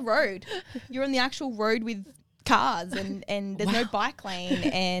 Because you're on the road. You're on the actual road with cars and there's no bike lane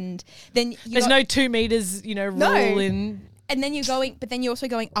and then There's no 2 meters, rule in. And then but then you're also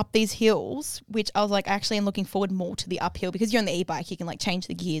going up these hills, which I was like, actually, I'm looking forward more to the uphill because you're on the e-bike, you can like change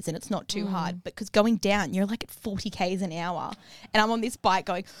the gears and it's not too hard. But because going down, you're like at 40 k's an hour, and I'm on this bike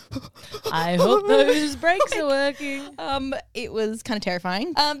going. I hope those brakes are working. It was kind of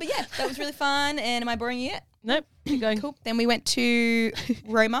terrifying. But yeah, that was really fun. And am I boring you yet? Nope. Keep going. Cool. Then we went to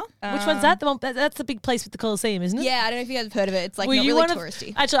Roma. Which one's that? The one that's the big place with the Colosseum, isn't it? Yeah, I don't know if you guys have heard of it. It's like Were not you really one of-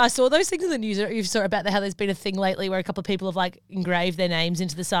 touristy. Actually, I saw those things in the news. You saw about how there's been a thing lately where a couple of people have like engraved their names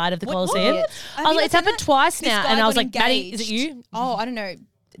into the side of the Colosseum. What? I was like, it's happened twice This now, guy and I was got like, Maddie, is it engaged. you? Oh, I don't know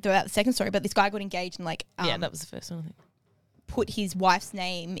about the second story, but this guy got engaged and like Yeah, that was the first one, I think. put his wife's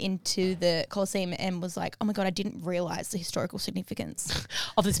name into the Colosseum and was like, oh my God, I didn't realise the historical significance.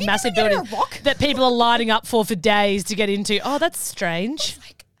 Of this You massive never get building a rock? that people are lining up for days to get into. Oh, that's strange.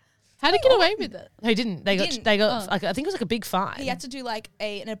 How did he get away with it? No, he didn't. They got. Like, I think it was like a big fine. He had to do like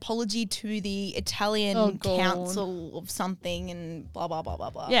an apology to the Italian Oh, God. council of something and blah, blah, blah, blah,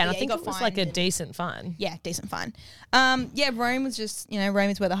 blah. Yeah, and I he think got it was like a fined and- decent fine. Yeah, decent fine. Yeah, Rome was just, Rome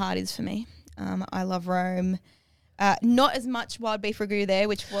is where the heart is for me. I love Rome. Not as much wild beef ragu there,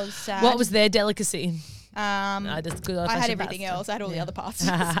 which was sad. What was their delicacy? I just good had old-fashioned everything pasta. else. I had all the other pastas.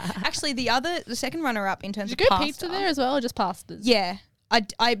 Actually, the second runner-up in terms Did of you go pasta. pizza there as well, or just pastas? Yeah,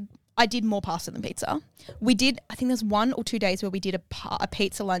 I did more pasta than pizza. We did. I think there's 1 or 2 days where we did a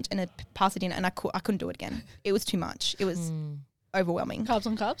pizza lunch and a pasta dinner, and I couldn't do it again. It was too much. It was overwhelming. Carbs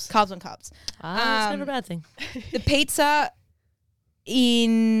on carbs. Carbs on carbs. That's not a bad thing. The pizza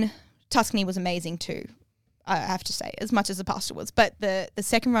in Tuscany was amazing too. I have to say, as much as the pasta was. But the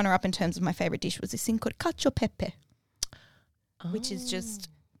second runner-up in terms of my favourite dish was this thing called cacio e pepe, which is just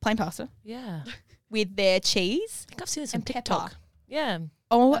plain pasta Yeah. with their cheese. I think I've seen this on And pepper. TikTok. Yeah.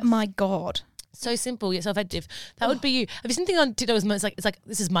 Oh my God. So simple yet so effective. That would be you. Have you seen the thing on TikTok? It's like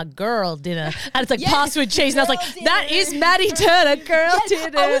this is my girl dinner, and it's like Yes, pasta with cheese. And I was girl like, that dinner. is Maddie Turner, girl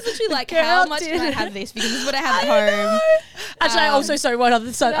dinner. I was literally like, Girl how much can I dinner. have this? Because this is what I have at home. Actually, I also sorry one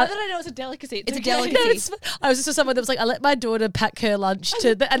other. So Now that I know it's a delicacy, It's a okay. delicacy. I was just with someone that was like, I let my daughter pack her lunch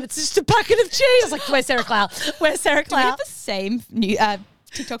and it's just a packet of cheese. I was like, where's Sarah Clow? Where's Sarah Do we have Clow? the same new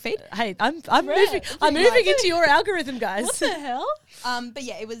TikTok feed? Hey, I'm moving into your algorithm, guys. What the hell? But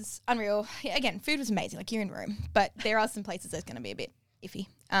yeah, it was unreal. Yeah, again, food was amazing. Like, you're in Rome, but there are some places that's going to be a bit iffy.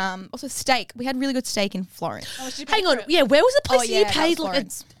 Also steak. We had really good steak in Florence. Hang on, yeah, where was the place Oh, that yeah, you that paid? was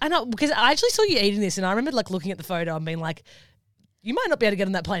Florence. I know, because I actually saw you eating this, and I remember like looking at the photo and being like, you might not be able to get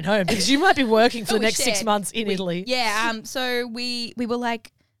on that plane home because you might be working for the We next 6 shared. months in Italy. Yeah. So we were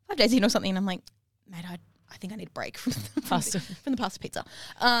like 5 days in or something, and I'm like, mate, I think I need a break from Pasta. from the pasta pizza.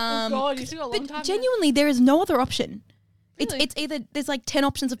 Oh God, you still got a long time. But genuinely, there is no other option. Really? It's either there's like 10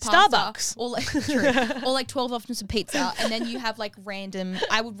 options of pasta, Starbucks. or like true, or like 12 options of pizza, and then you have like random.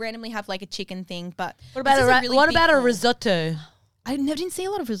 I would randomly have like a chicken thing, but What about this is a really big call. risotto? I didn't see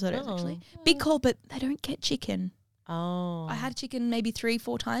a lot of risottos actually. Big call, but they don't get chicken. Oh, I had chicken maybe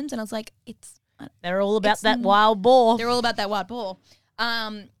 3-4 times, and I was like, they're all about It's that wild boar. they're all about that wild boar.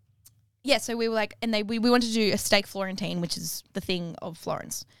 Yeah, so we were like, and we wanted to do a steak Florentine, which is the thing of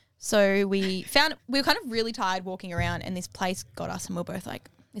Florence. So we were kind of really tired walking around, and this place got us, and we were both like,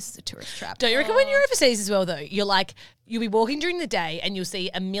 this is a tourist trap. Don't you reckon when you're overseas as well, though, you're like, you'll be walking during the day and you'll see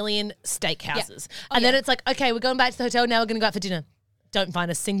a million steakhouses. Oh, and then yeah. it's like, okay, we're going back to the hotel, now we're going to go out for dinner. Don't find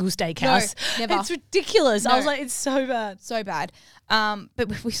a single steakhouse. never. It's ridiculous. I No. was like, it's so bad. So bad.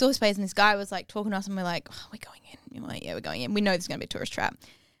 But we saw this place, and this guy was like talking to us, and we're like, oh, we're going in. And we're like, yeah, we're going in. We know this is going to be a tourist trap.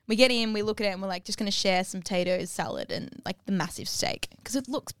 We get in, we look at it, and we're like, just going to share some potatoes, salad, and like the massive steak because it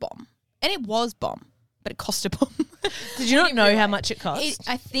looks bomb. And it was bomb, but it cost a bomb. Did you not know how much it cost?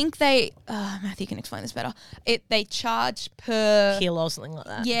 I think they, Matthew can explain this better. They charge per Kilo or something like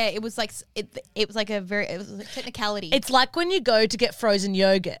that. Yeah, it was like it was like a technicality. It's like when you go to get frozen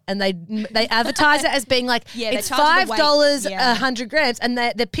yogurt and they advertise it as being like it's $5 100 grams, and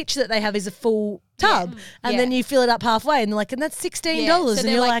the picture that they have is a full tub, and then you fill it up halfway, and they're like, and that's $16, so and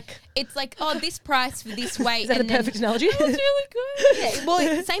you're like, it's like, oh, this price for this weight. Is that a perfect analogy? That's really good. Yeah, well,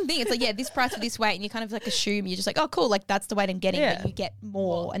 it's the same thing. It's like, yeah, this price for this weight, and you kind of like assume you're just like, oh, cool, like that's the weight I'm getting, but you get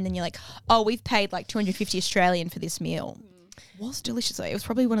more, and then you're like, oh, we've paid like 250 Australian for this meal. It was delicious though. It was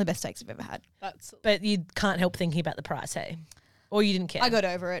probably one of the best steaks I've ever had. But you can't help thinking about the price, hey? Or you didn't care? I got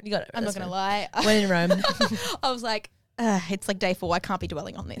over it. You got it. I'm not going to lie. When in Rome. I was like, it's like day 4. I can't be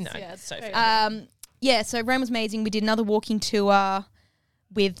dwelling on this. No, yeah, it's so fair. Yeah, so Rome was amazing. We did another walking tour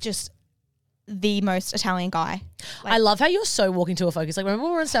with just the most Italian guy. I love how you're so walking tour focused. Like, remember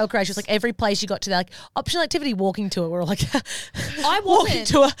we were on Sail Crash, it was like every place you got to, they're like, optional activity, walking tour. We're all like, I wasn't. Walking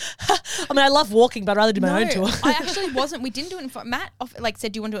tour. I mean, I love walking, but I'd rather do my own tour. I actually wasn't. We didn't do it in Matt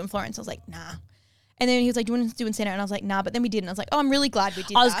said, do you want to do it in Florence? I was like, nah. And then he was like, do you want to do it in Santa? And I was like, nah, but then we didn't. I was like, oh, I'm really glad we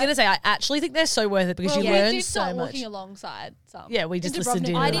did I was going to say, I actually think they're so worth it because you we learn did so start much. walking alongside some. Yeah, we just listened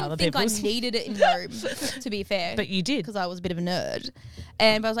in I on other didn't think people's. I needed it in Rome, to be fair. But you did. Because I was a bit of a nerd. But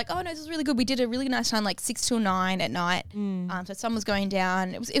I was like, oh, no, this is really good. We did a really nice time, like 6 till 9 at night. So sun was going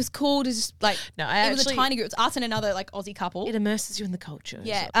down. It was cool to just like, it was a tiny group. It was us and another like Aussie couple. It immerses you in the culture.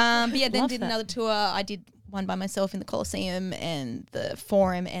 Yeah. But yeah, then did another tour. I did one by myself in the Colosseum and the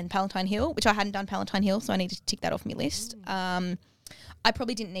Forum and Palatine Hill, which I hadn't done Palatine Hill, so I needed to tick that off my list. I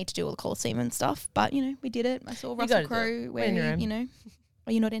probably didn't need to do all the Colosseum and stuff, but, you know, we did it. I saw Russell Crowe where, you know,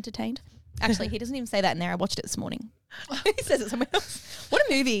 are you not entertained? Actually, he doesn't even say that in there. I watched it this morning. He says it somewhere else. What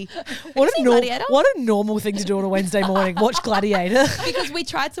a movie. What a normal thing to do on a Wednesday morning. Watch Gladiator. Because we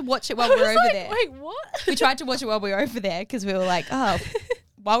tried to watch it while we were over there. Wait, what? We tried to watch it while we were over there because we were like, oh,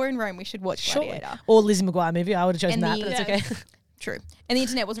 while we're in Rome, we should watch Gladiator. Or Lizzie McGuire movie. I would have chosen that, but that's okay. True. And the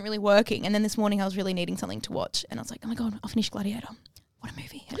internet wasn't really working. And then this morning I was really needing something to watch. And I was like, oh my God, I'll finish Gladiator. What a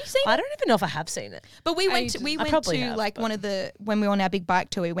movie. Have you seen it? I don't even know if I have seen it. But we went to like one of the, when we were on our big bike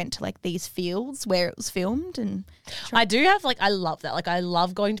tour, we went to like these fields where it was filmed. And I do have like, I love that. Like I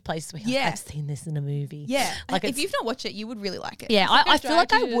love going to places where I've seen this in a movie. Yeah. Like if you've not watched it, you would really like it. Yeah. I feel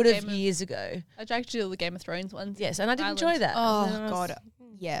like I would have years ago. I dragged you to the Game of Thrones ones. Yes. And I did enjoy that. Oh God.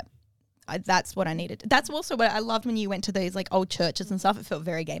 Yeah. That's what I needed. That's also what I loved when you went to these like old churches and stuff. It felt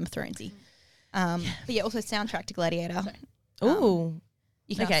very Game of Thronesy. But yeah, also soundtrack to Gladiator. Ooh.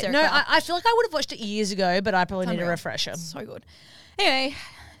 Okay. No, I feel like I would have watched it years ago, but I probably need a refresher. So good. Anyway,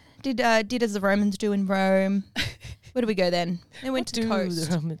 did as the Romans do in Rome. Where did we go then? Then we went to the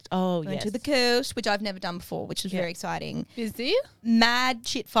coast. Went to the coast, which I've never done before, which was very exciting. Busy? Mad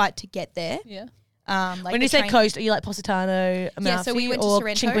shit fight to get there. Yeah. Like when you say coast, are you like Positano, Amalfi, yeah, so we went to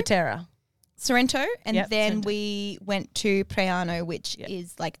Sorrento. Cinque Terre? Sorrento, and then we went to Priano, which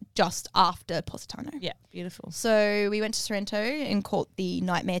is like just after Positano. Yeah, beautiful. So we went to Sorrento and caught the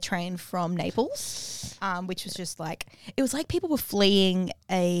nightmare train from Naples, which was just like, it was like people were fleeing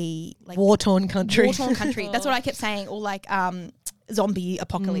a like war-torn country. War-torn country. That's what I kept saying. Or like zombie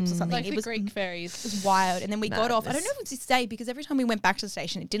apocalypse or something. Like the Greek ferries. It was wild. And then we got off. I don't know if it was this day because every time we went back to the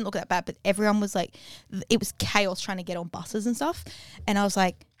station, it didn't look that bad, but everyone was like, it was chaos trying to get on buses and stuff. And I was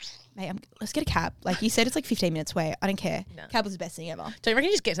like, mate, let's get a cab. Like you said, it's like 15 minutes away. I don't care. No. Cab was the best thing ever. Don't you reckon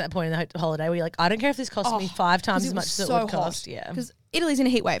you just get to that point in the holiday where you're like, I don't care if this costs me 5 times as much as it would cost. Yeah. Because Italy's in a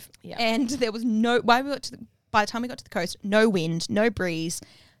heat wave. Yeah. And there was by the time we got to the coast, no wind, no breeze,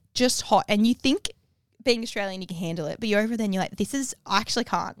 just hot. And you think being Australian, you can handle it. But you're over there and you're like, I actually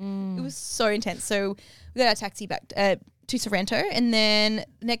can't. It was so intense. So we got our taxi back to Sorrento. And then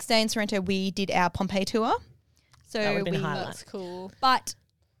the next day in Sorrento, we did our Pompeii tour. So that would have been a highlight. That's cool. But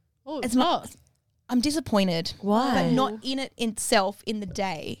it's not. I'm disappointed. Why? But not in it itself in the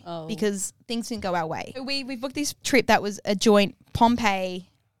day because things didn't go our way. So we booked this trip that was a joint Pompeii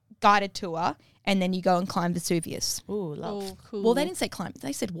guided tour, and then you go and climb Vesuvius. Ooh, love. Oh, cool. Well, they didn't say climb.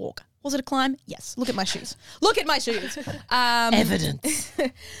 They said walk. Was it a climb? Yes. Look at my shoes. Look at my shoes. Evidence.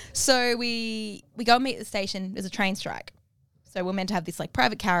 So we go and meet at the station. There's a train strike. So we're meant to have this like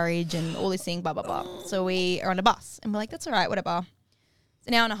private carriage and all this thing, blah, blah, blah. So we are on a bus and we're like, that's all right, whatever. It's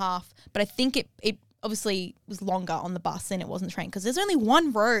an hour and a half. But I think it obviously was longer on the bus than it was on the train because there's only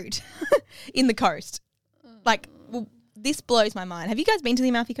one road in the coast. Like, well, this blows my mind. Have you guys been to the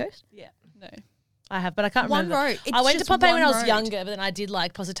Amalfi Coast? Yeah. No. I have, but I can't One remember. road. It's I went to just Pompeii when I one was road. younger, but then I did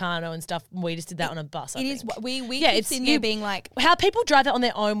like Positano and stuff. And we just did that on a bus. It is. We Yeah, keep it's sitting you- there being like, How people drive that on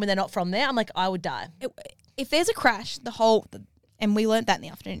their own when they're not from there, I'm like, I would die. if there's a crash, and we learnt that in the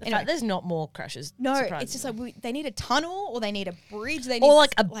afternoon. In Anyway, fact, there's not more crashes. no, surprisingly. it's just like they need a tunnel or they need a bridge. They need or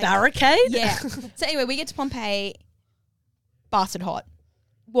like a barricade. Yeah. So anyway, we get to Pompeii, bastard hot,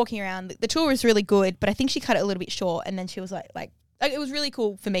 walking around. The tour was really good, but I think she cut it a little bit short. And then she was like it was really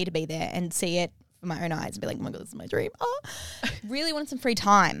cool for me to be there and see it with my own eyes and be like, oh my God, this is my dream. Oh. Really wanted some free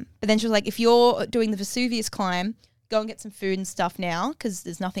time. But then she was like, if you're doing the Vesuvius climb, go and get some food and stuff now because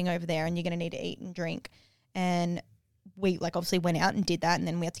there's nothing over there and you're going to need to eat and drink. And we like obviously went out and did that, and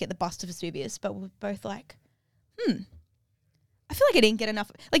then we had to get the bus to Vesuvius. But we were both like, I feel like I didn't get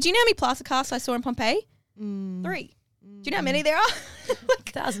enough. Like, do you know how many plaster casts I saw in Pompeii? 3. Do you know how many there are?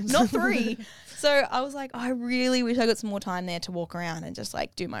 Like, Thousands. not 3. So I was like, I really wish I got some more time there to walk around and just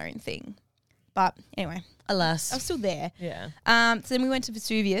like do my own thing. But anyway, Alas. I was still there. Yeah. So then we went to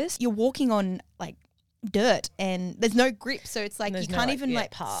Vesuvius. You're walking on like dirt and there's no grip, so it's like There's you no, can't like, even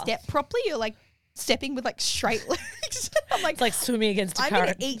like path. step properly. You're like stepping with like straight legs. I'm like, It's like swimming against a I'm gonna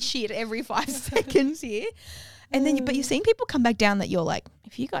current. eat shit every 5 seconds here. And then, but you're seeing people come back down that you're like,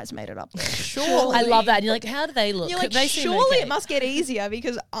 if you guys made it up there, surely. I love that. And you're like, how do they look? You're like, They seem surely okay. it must get easier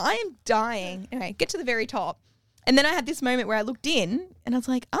because I'm dying. Anyway, get to the very top. And then I had this moment where I looked in and I was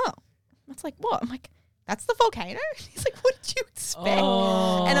like, oh. That's like, what? I'm like, that's the volcano? He's like, what did you expect?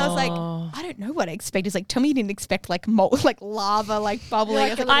 And I was like, I don't know what I expect. He's like, tell me you didn't expect like like lava, like bubbling.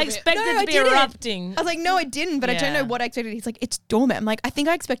 Like, I expected No, it I to be didn't. erupting. I was like, no, I didn't, but I don't know Yeah. what I expected. He's like, it's dormant. I'm like, I think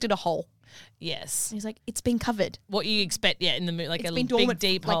I expected a hole. Yes. And he's like, it's been covered. What you expect, in the moon, like It's a been big dormant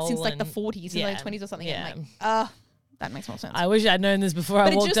deep like hole. since like the and- 40s yeah. and like 20s or something. Yeah. I'm like, that makes more sense. I wish I'd known this before But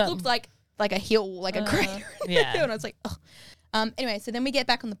I it walked just up. looked like a hill, like a crater. yeah. And I was like, oh. Anyway, so then we get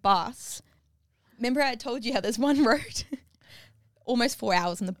back on the bus. Remember I told you how there's one road? Almost 4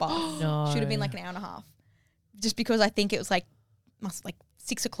 hours on the bus. No. Should have been like an hour and a half. Just because I think it was like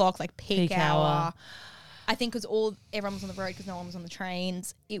 6 o'clock, like peak hour. I think because everyone was on the road because no one was on the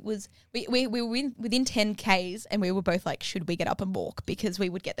trains. It was we were within 10 Ks and we were both like, should we get up and walk because we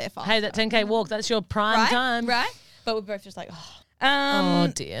would get there faster. Hey, that 10K walk, that's your prime right? time. Right? But we're both just like, oh. Oh,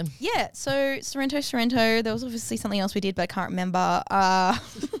 dear. Yeah, so Sorrento. There was obviously something else we did, but I can't remember.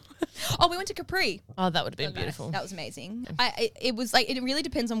 We went to Capri. Oh, that would have been beautiful. That was amazing. It was like, it really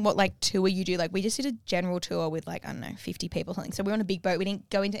depends on what like tour you do. Like we just did a general tour with like, I don't know, 50 people or something. So we were on a big boat. We didn't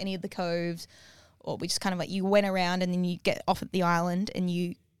go into any of the coves, or we just kind of like, you went around and then you get off at the island and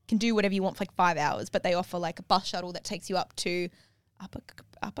you can do whatever you want for like 5 hours, but they offer like a bus shuttle that takes you up to Upper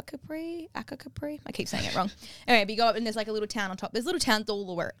Capri. I keep saying it wrong. Anyway, but you go up and there's like a little town on top. There's little towns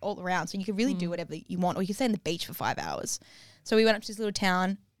all around, so you can really do whatever you want, or you can stay on the beach for 5 hours. So we went up to this little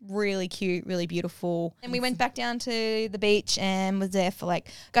town, really cute, really beautiful. And we went back down to the beach and was there for like,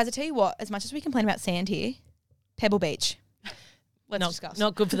 guys, I tell you what, as much as we complain about sand here, Pebble Beach. Let's discuss.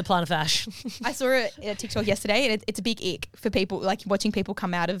 Not good for the plan of ash. I saw a TikTok yesterday and it's a big ick for people, like watching people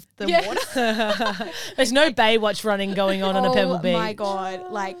come out of the water. There's no Baywatch running going on a Pebble Beach. Oh my God.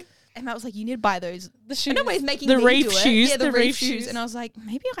 Like, and I was like, you need to buy those. The shoes. And nobody's making The me reef do it. shoes. Yeah, The reef shoes. And I was like,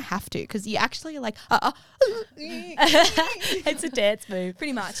 maybe I have to because you actually like, It's a dance move.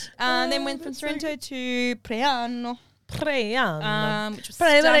 pretty much. Then went from Sorrento to Preano, which was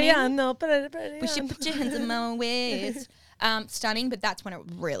stunning. We should put your hands in my waist. Stunning, but that's when it was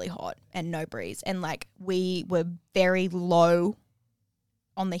really hot and no breeze. And like we were very low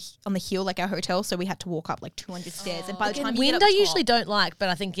on the hill, like our hotel, so we had to walk up like 200 stairs. And by the time you Wind get up I top, usually don't like, but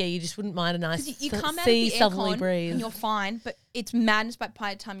I think you just wouldn't mind a nice you come out of sea the southerly aircon breeze. and you're fine, but it's madness by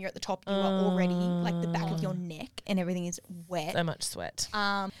the time you're at the top, you are already like the back of your neck and everything is wet. So much sweat.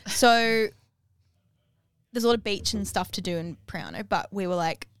 So there's a lot of beach and stuff to do in Preano, but we were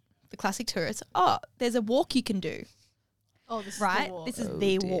like the classic tourists, there's a walk you can do. Oh, this Right? is the walk. This is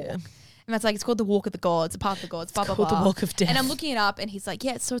the walk. And that's like, it's called the Walk of the Gods, the Path of the Gods, blah, blah, called the blah. Walk of Death. And I'm looking it up and he's like,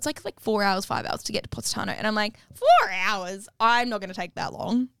 yeah, so it's like 4 hours, 5 hours to get to Positano. And I'm like, 4 hours? I'm not going to take that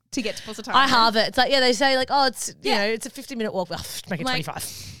long to get to Positano. I halve it. It's like, they say like, it's, you Yeah. know, it's a 50-minute walk. Well, make it Like,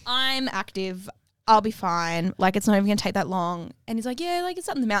 25. I'm active. I'll be fine. Like, it's not even going to take that long. And he's like, yeah, like it's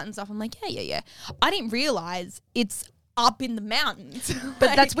up in the mountains stuff. I'm like, yeah. I didn't realize it's up in the mountains.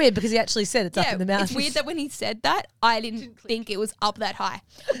 But that's weird because he actually said it's up in the mountains. It's weird that when he said that, I didn't think it was up that high.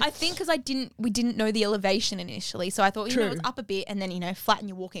 I think because we didn't know the elevation initially, so I thought it was up a bit and then flat and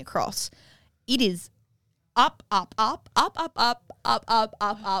you're walking across. It is up, a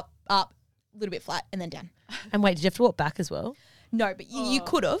little bit flat and then down. And wait, did you have to walk back as well? No, but you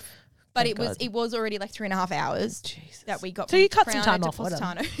could have. But Thank it was already like 3.5 hours that we got. So from you cut some Crown time to off, well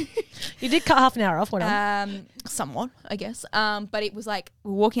done. Positano. You did cut half an hour off. What Somewhat, I guess. But it was like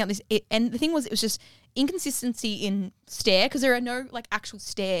we're walking up this, and the thing was, it was just inconsistency in stair because there are no like actual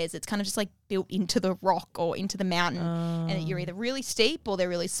stairs. It's kind of just like built into the rock or into the mountain, and you're either really steep or they're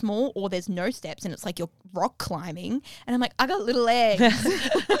really small, or there's no steps, and it's like you're rock climbing. And I'm like, I got little legs,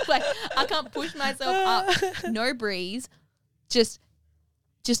 like I can't push myself up. No breeze, just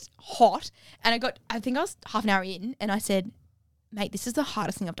hot. And I think I was half an hour in, and I said, mate, this is the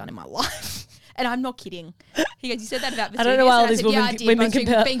hardest thing I've done in my life. And I'm not kidding. He goes, you said that about Vesuvius. I don't know why all And I these said, yeah, I did, women but I was being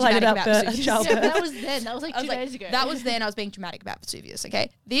complain dramatic about Vesuvius. childbirth. Yeah, that was then. That was like I was 2 days ago. That was then. I was being dramatic about Vesuvius. Okay,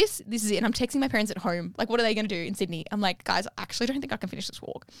 this is it. And I'm texting my parents at home. Like, what are they going to do in Sydney? I'm like, guys, I actually don't think I can finish this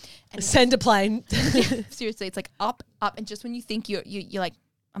walk. And Send a plane. seriously, it's like up, and just when you think you're like,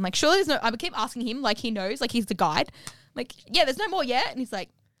 I'm like, surely there's no. I would keep asking him, like he knows, like he's the guide. I'm like, yeah, there's no more yet, and he's like,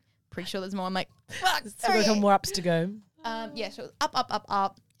 pretty sure there's more. I'm like, fuck, So we've got more ups to go. yeah, so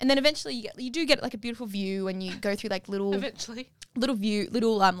up. And then eventually you do get like a beautiful view, and you go through like little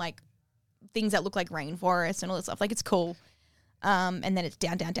like things that look like rainforest and all this stuff. Like it's cool. And then it's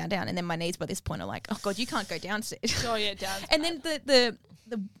down. And then my knees by this point are like, oh God, you can't go downstairs. Oh yeah, down. And then the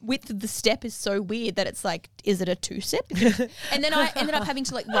width of the step is so weird that it's like, is it a 2-step? And then I ended up having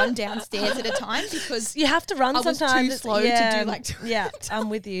to like run downstairs at a time because You have to run I was sometimes. too slow to do like. Yeah,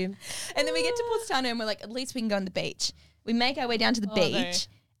 I'm with you. And then we get to Positano and we're like, at least we can go on the beach. We make our way down to the beach.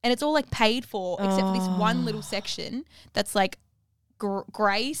 And it's all like paid for except for this one little section that's like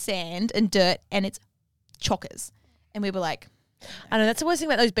grey sand and dirt, and it's chockers. And we were like, I know that's the worst thing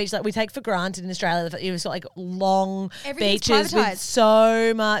about those beaches. Like we take for granted in Australia that you've got like long Everything's beaches with privatised.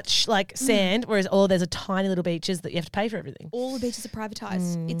 so much like sand, whereas there's a tiny little beaches that you have to pay for everything. all the beaches are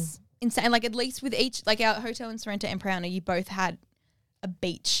privatised. It's insane. Like at least with each, like our hotel in Sorrento and Prana, you both had a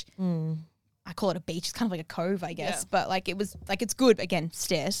beach. I call it a beach. It's kind of like a cove, I guess. Yeah. But like it was like, it's good. Again,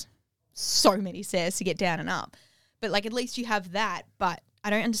 stairs. So many stairs to get down and up. But like at least you have that. But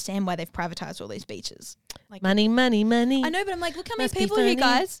I don't understand why they've privatised all these beaches. Like Money. I know, but I'm like, look how many Must be people are here, funny.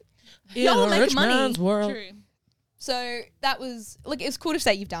 guys. In Y'all a are making rich money. man's world. True. So that was, look, it was cool to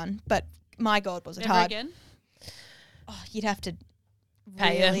say you've done, but my God, was it Never hard. again. Oh, you'd have to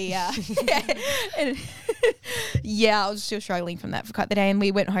Pay ya. really, And yeah, I was still struggling from that for quite the day, and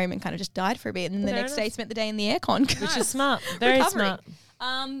we went home and kind of just died for a bit, and then the Fair next enough. day spent the day in the aircon. Which is smart. Very Recovery.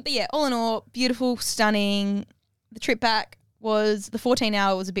 smart. But yeah, all in all, beautiful, stunning. The trip back was, the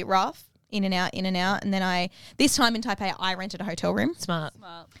 14-hour was a bit rough, in and out. And then this time in Taipei, I rented a hotel room. Smart.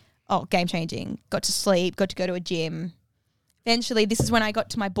 Oh, game changing. Got to sleep, got to go to a gym. Eventually, this is when I got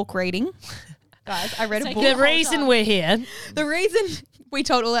to my book reading. Guys, I read a book. The reason we're here. The reason we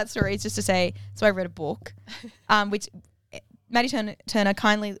told all that story is just to say, so I read a book, which Maddie Turner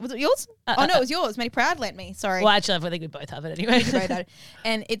kindly, was it yours? Oh no, it was yours. Maddie Proud lent me. Sorry. Well, actually, I think we both have it anyway. We both had it.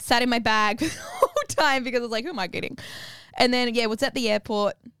 And it sat in my bag the whole time because I was like, who am I kidding? And then, yeah, was at the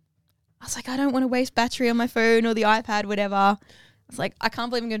airport. I was like, I don't want to waste battery on my phone or the iPad, whatever. I was like, I can't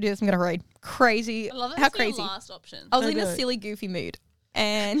believe I'm going to do this. I'm going to read. Crazy. I love it. How It's your crazy. last option. I was Oh, in a good. silly, goofy mood.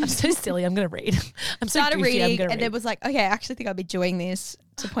 And I'm so silly. I'm going to read. I'm so started goofy, I'm reading, gonna and read. then was like, okay, I actually think I'll be enjoying this.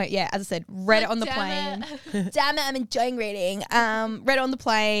 To point, yeah, as I said, read it on the plane. Damn it, I'm enjoying reading. Read it on the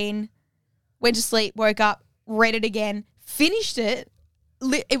plane, went to sleep, woke up, read it again, finished it.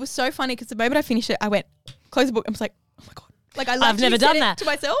 It was so funny because the moment I finished it, I went, close the book. I was like, oh my God. Like I I've never said done it that to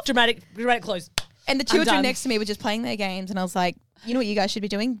myself. Dramatic close. And the I'm children done. next to me were just playing their games, and I was like, you know what you guys should be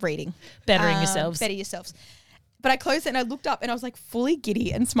doing? Reading. Bettering yourselves. Better yourselves. But I closed it and I looked up and I was like fully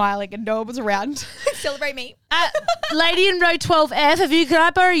giddy and smiling, and no one was around to celebrate me. Lady in row 12F, can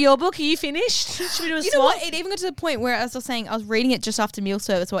I borrow your book? Are you finished? Should we do a You swap? know what? It even got to the point where, as I was saying, I was reading it just after meal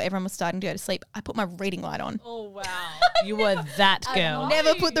service while everyone was starting to go to sleep. I put my reading light on. Oh wow. You were that girl.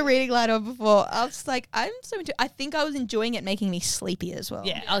 Never put the reading light on before. I was just like, I'm so into. I think I was enjoying it, making me sleepy as well.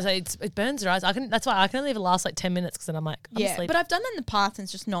 Yeah, I was like, it burns your eyes. That's why I can only ever last like 10 minutes because then I'm like, I'm yeah. asleep. But I've done that in the past, and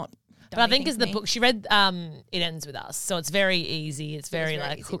it's just not. But I think as the book, she read It Ends With Us. So it's very easy. It's very very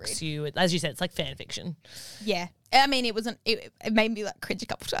like easy hooks read. you. As you said, it's like fan fiction. Yeah, I mean, it wasn't. It made me like cringe a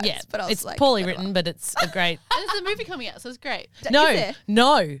couple times. Yeah, but I was it's like, poorly whatever. written, but it's a great. And there's a movie coming out, so it's great. Is No. there?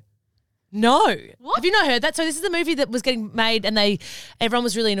 What? Have you not heard that? So this is the movie that was getting made, and everyone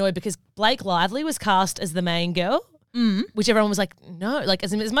was really annoyed because Blake Lively was cast as the main girl, which everyone was like, no, like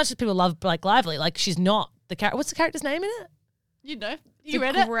as much as people love Blake Lively, like she's not the character. What's the character's name in it? You know, you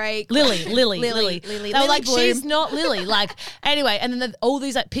read it. Great. Lily. They were Lily like, Bloom. she's not Lily. Like, anyway, and then all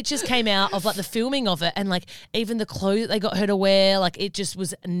these like pictures came out of like the filming of it, and like even the clothes that they got her to wear, like it just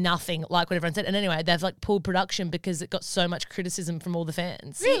was nothing like what everyone said. And anyway, they've like pulled production because it got so much criticism from all the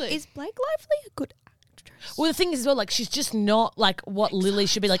fans. Really? Is Blake Lively a good actress? Well, the thing is as well, like she's just not like what Lily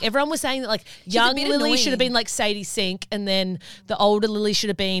should be. Like everyone was saying that like young bit Lily should have annoying. been like Sadie Sink, and then the older Lily should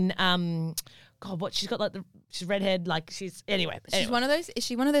have been God, what she's got like she's redhead, like she's anyway. She's one of those. Is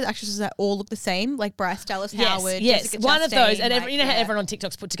she one of those actresses that all look the same, like Bryce Dallas Howard? Yes, Jessica one of Chastain, those. And like, you know how everyone on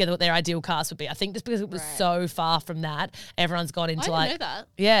TikTok's put together what their ideal cast would be. I think just because it was so far from that, everyone's gone into I didn't know that.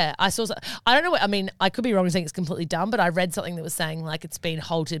 Yeah, I saw. I don't know. I mean, I could be wrong in saying it's completely dumb, but I read something that was saying like it's been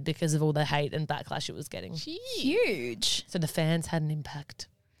halted because of all the hate and backlash it was getting. huge. So the fans had an impact.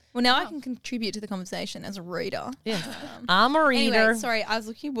 Well, now I can contribute to the conversation as a reader. Yeah, I'm a reader. Anyway, sorry, I was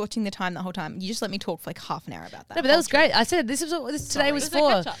watching the time the whole time. You just let me talk for like half an hour about that. No, but that was great. I said this was what today was It was a for.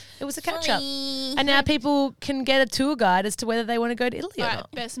 catch-up. It was a catch up, and now people can get a tour guide as to whether they want to go to Italy All or right,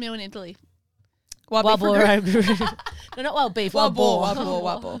 not. best meal in Italy. Wild boar. No, not wild beef. Wild boar.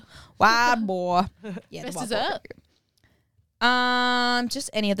 Wild boar. Yeah, Best the wild dessert? boar. Just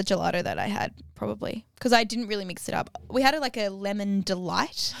any of the gelato that I had, probably, because I didn't really mix it up. We had a lemon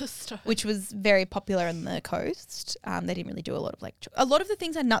delight, which was very popular on the coast. They didn't really do a lot of a lot of the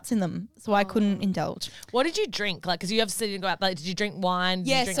things had nuts in them, so I couldn't indulge. What did you drink? Like, because you obviously didn't go out. Like, did you drink wine? Did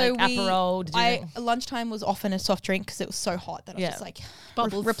Yeah, you drink so like Aperol? Did you drink? lunchtime was often a soft drink because it was so hot that I was just like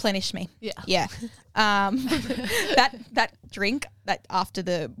Bubbles. replenish me. Yeah. That drink that after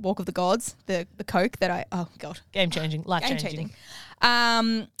the Walk of the Gods, the Coke that Game changing, life game changing.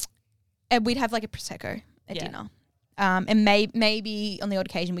 changing. And we'd have like a prosecco at Yeah. dinner. And maybe on the odd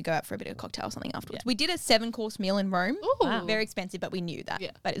occasion we go out for a bit of a cocktail or something afterwards. Yeah. We did a 7-course meal in Rome. Ooh. Wow. Very expensive, but we knew that.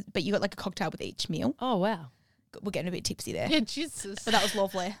 Yeah. But you got like a cocktail with each meal. Oh wow! We're getting a bit tipsy there. Yeah, Jesus. But that was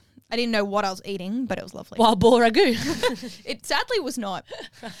lovely. I didn't know what I was eating, but it was lovely. Wild boar ragu. It sadly was not.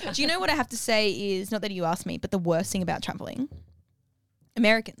 Do you know what I have to say is, not that you asked me, but the worst thing about traveling?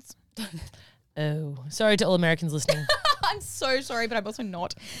 Americans. Oh, sorry to all Americans listening. I'm so sorry, but I'm also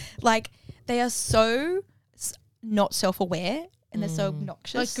not. Like, they are so not self-aware and they're so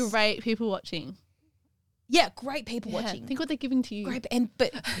obnoxious. Like great people watching. Yeah, great people Yeah, watching. think what they're giving to you. Great,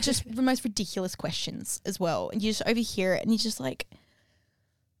 but just the most ridiculous questions as well. And you just overhear it and you're just like,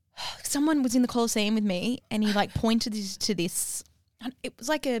 someone was in the Colosseum with me and he like pointed to this. It was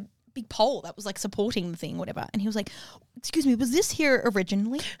like a big pole that was like supporting the thing, whatever. And he was like, "Excuse me, was this here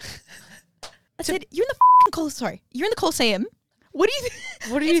originally?" I said, "You're in the you're in the Colosseum. What do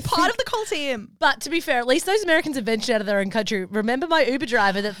you? What do you It's part think? of the Colosseum." But to be fair, at least those Americans have ventured out of their own country. Remember my Uber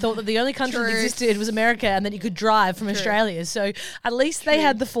driver that thought that the only country that True. existed was America and that you could drive from Australia. So at least they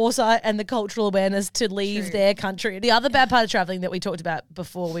had the foresight and the cultural awareness to leave their country. The other bad part of traveling that we talked about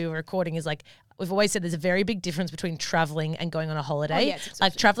before we were recording is like, we've always said there's a very big difference between traveling and going on a holiday. yeah, it's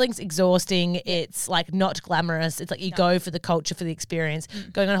like traveling's exhausting. It's like not glamorous. It's like you go for the culture, for the experience.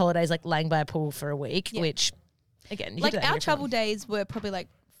 Going on a holiday is like laying by a pool for a week, which again, you Like do that our every travel time. days were probably like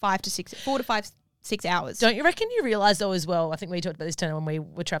 4 to 5, 6 hours. Don't you reckon you realise though as well, I think we talked about this time when we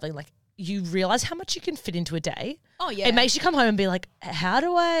were travelling, like you realise how much you can fit into a day. Oh yeah. It makes you come home and be like, how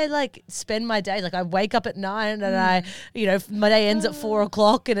do I like spend my day? Like I wake up at 9 and I, my day ends at 4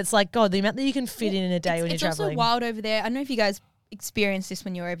 o'clock and it's like, God, the amount that you can fit in a day when you're it's also travelling. wild over there. I don't know if you guys experienced this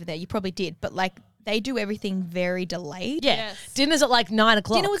when you were over there. You probably did, but like they do everything very delayed. Yeah. Yes. Dinner's at like 9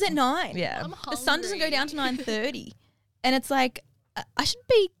 o'clock. Dinner was at 9. Yeah. The sun doesn't go down to 9:30, and it's like I should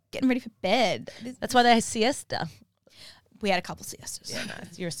be getting ready for bed. That's why they have siesta. We had a couple siestas. Yeah, no,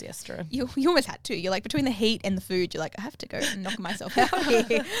 you're a siesta. You almost had to. You're like between the heat and the food. You're like, I have to go and knock myself out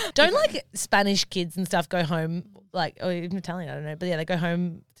here. Don't like Spanish kids and stuff go home, like, or even Italian, I don't know. But yeah, they go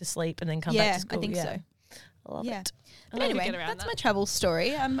home to sleep and then come back Yeah, to school. I think yeah. so. I love Yeah. it. But like to anyway, get around that's that. my travel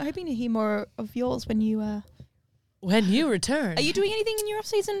story. I'm hoping to hear more of yours when you. When you return. Are you doing anything in your off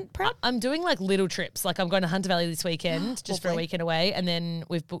season prep? I'm doing like little trips. Like I'm going to Hunter Valley this weekend just for a Lovely. weekend away. And then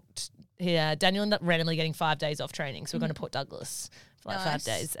we've booked here. Daniel ended up randomly getting 5 days off training. So we're going to Port Douglas for like 5 Nice.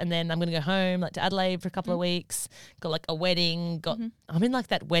 days. And then I'm going to go home like to Adelaide for a couple of weeks. Got like a wedding. I'm in like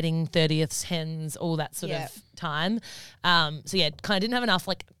that wedding 30th hens, all that sort Yeah. of time. So yeah, kind of didn't have enough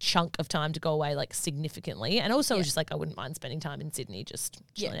like chunk of time to go away like significantly. And also it was just like I wouldn't mind spending time in Sydney just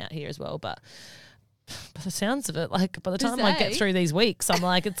chilling out here as well. But by the sounds of it, like by the time I get say. through these weeks, I'm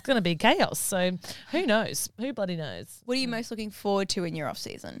like, it's going to be chaos. So who knows? Who bloody knows? What are you most looking forward to in your off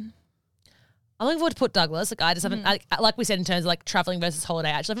season? I'm looking forward to Port Douglas. Like I just haven't, like we said in terms of like traveling versus holiday.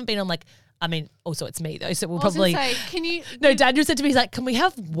 I actually haven't been on like. I mean, also it's me though, so we'll probably. Can you? No, Dad just said to me, he's like, "Can we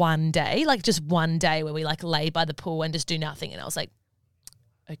have one day, like just one day, where we like lay by the pool and just do nothing?" And I was like,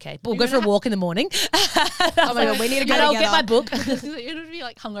 "Okay, but we'll go for a walk in the morning." Oh my God, we need to go and I'll together. get my book. You're gonna be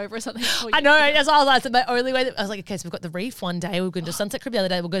like hungover or something. I know. That's all I was like. The only way that I was like, okay, so we've got the reef one day. We're going to Sunset Crib the other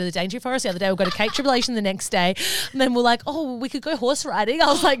day. We'll go to the Daintree Forest the other day. We'll go to Cape Tribulation the next day. And then we're like, oh, we could go horse riding. I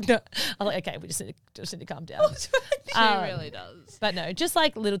was like, no. I was like, okay, we just need to calm down. She really does. But no, just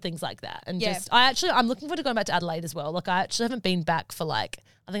like little things like that. And I'm looking forward to going back to Adelaide as well. Like I actually haven't been back for like,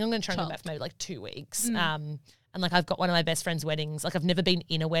 I think I'm going to try and go back for maybe like 2 weeks. And like I've got one of my best friend's weddings. Like I've never been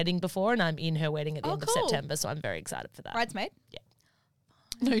in a wedding before, and I'm in her wedding at the end of September. So I'm very excited for that. Bridesmaid? Yeah.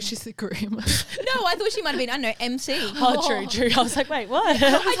 No, she's the groom. No, I thought she might have been, I don't know, MC. Oh, true. I was like, wait, what? I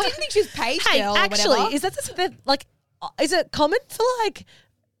didn't think she was page girl or actually, whatever. is that like, is it common for like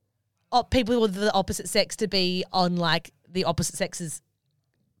people with the opposite sex to be on like the opposite sex's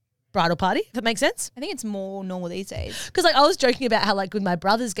bridal party, if that makes sense? I think it's more normal these days. Because like I was joking about how like with my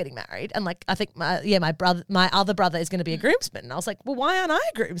brother's getting married, and like I think my other brother is going to be a groomsman, and I was like, well, why aren't I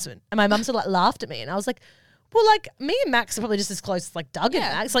a groomsman? And my mum sort of like laughed at me, and I was like, well, like me and Max are probably just as close as like Doug and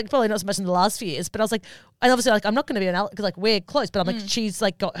Max, like probably not so much in the last few years, but I was like, and obviously like I'm not going to be an because like we're close, but I'm like she's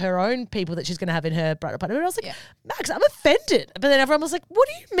like got her own people that she's going to have in her bridal party. And I was like, Max, I'm offended. But then everyone was like, what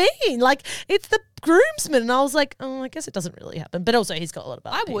do you mean? Like it's the groomsman, and I was like, oh, I guess it doesn't really happen. But also he's got a lot of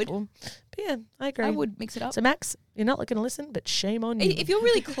other people. But yeah, I agree. I would mix it up. So Max, you're not going to listen, but shame on you. If you're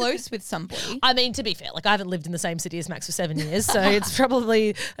really close with somebody. I mean, to be fair, like I haven't lived in the same city as Max for 7 years, so it's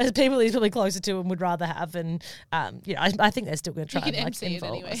probably as people he's probably closer to and would rather have. And you know, I think they're still going to try You can and like MC it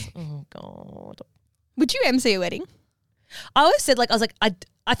involve anyway. us. Oh God. Would you MC a wedding? I always said, like, I was like,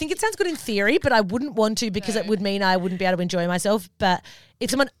 I think it sounds good in theory, but I wouldn't want to because it would mean I wouldn't be able to enjoy myself. But if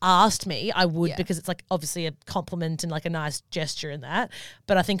someone asked me, I would because it's like obviously a compliment and like a nice gesture in that.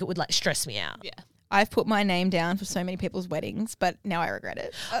 But I think it would like stress me out. Yeah. I've put my name down for so many people's weddings, but now I regret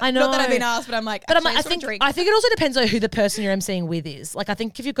it. I know. Not that I've been asked, but I'm like, But I'm actually, like, I think it also depends on who the person you're emceeing with is. Like, I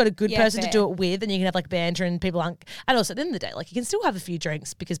think if you've got a good person fair. to do it with, and you can have like banter and people aren't, and also at the end of the day, like you can still have a few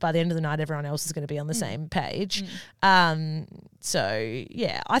drinks because by the end of the night, everyone else is going to be on the same page. So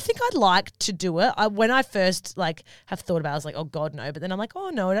yeah, I think I'd like to do it. When I first like have thought about it, I was like, oh God, no. But then I'm like, oh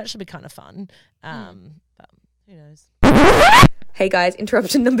no, it'd actually be kind of fun. But who knows? Hey guys,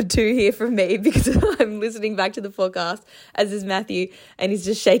 interruption number 2 here from me because I'm listening back to the podcast, as is Matthew, and he's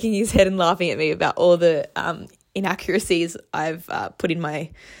just shaking his head and laughing at me about all the inaccuracies I've put in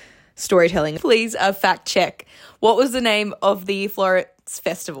my storytelling. Please fact check. What was the name of the Florence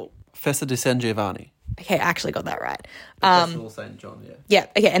Festival? Festa di San Giovanni. Okay, I actually got that right. Festival St. John, yeah. Yeah,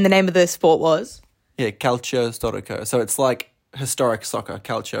 okay, and the name of the sport was? Yeah, Calcio Storico. So it's like historic soccer.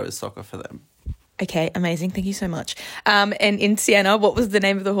 Calcio is soccer for them. Okay, amazing. Thank you so much. And in Siena, what was the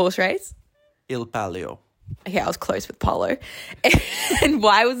name of the horse race? Il Palio. Okay, I was close with Polo. And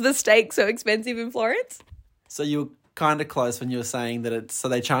why was the steak so expensive in Florence? So you were kind of close when you were saying that it's, so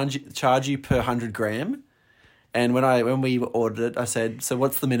they charge you per 100 gram. And when we ordered it, I said, so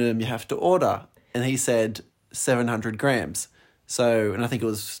what's the minimum you have to order? And he said 700 grams. So, and I think it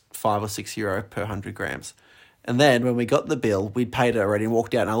was €5 or €6 per 100 grams. And then when we got the bill, we'd paid it already and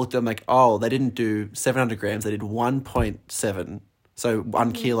walked out. And I looked at them like, oh, they didn't do 700 grams. They did 1.7. So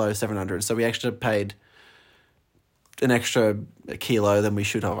 1 kilo, 700. So we actually paid an extra kilo than we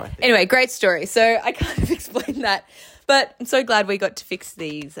should have, I think. Anyway, great story. So I kind of explained that. But I'm so glad we got to fix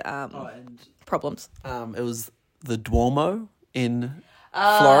these problems. It was the Duomo in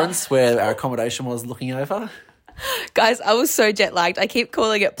Florence where our accommodation was looking over. Guys, I was so jet lagged. I keep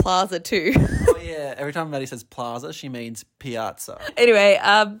calling it Plaza too. Oh, yeah. Every time Maddie says plaza, she means piazza. Anyway,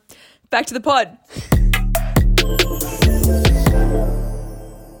 back to the pod.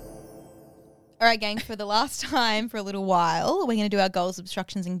 All right, gang, for the last time for a little while, we're going to do our goals,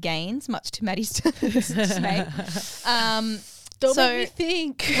 obstructions and gains, much to Maddie's dismay. Don't make me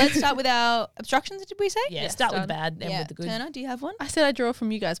think. Let's start with our obstructions, did we say? Yeah, start with done. the bad, end with the good. Turner, do you have one? I said I draw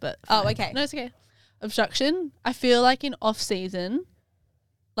from you guys, but Oh, okay. no, it's okay. Obstruction. I feel like in off season,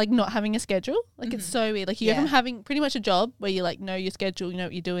 like not having a schedule, like it's so weird. Like you go from having pretty much a job where you like know your schedule, you know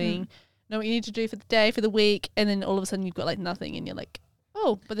what you're doing, know what you need to do for the day, for the week, and then all of a sudden you've got like nothing, and you're like,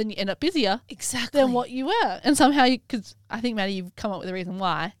 oh, but then you end up busier than what you were, and somehow because I think Maddie, you've come up with a reason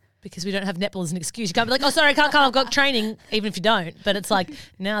why. Because we don't have netball as an excuse. You can't be like, oh, sorry, I can't come. I've got training, even if you don't. But it's like,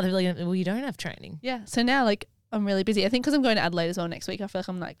 now they're like, well, you don't have training. Yeah. So now, like, I'm really busy. I think because I'm going to Adelaide as well next week. I feel like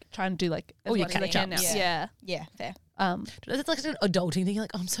I'm like trying to do like as you're much as I catching can up. now. Yeah. Yeah, fair. It's like an adulting thing. You're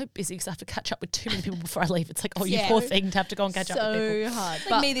like, oh, I'm so busy because I have to catch up with too many people before I leave. It's like, oh, you Yeah. poor thing to have to go and catch up with people. So hard.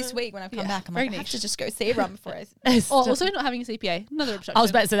 Like me this week when I've come back, I'm like, I have to just go see everyone before I. Also not having a CPA, another obstruction. I was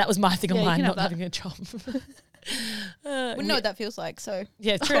about to say that was my thing on Yeah, you mine, can not have that. having a job. Wouldn't know what that feels like. So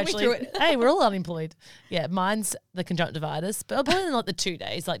Yeah, true. Talk me Actually, through it. hey, we're all unemployed. Yeah, mine's the conjunctivitis, but probably not the 2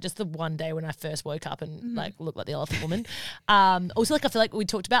 days. Like just the one day when I first woke up and like looked like the elephant woman. Also, like I feel like we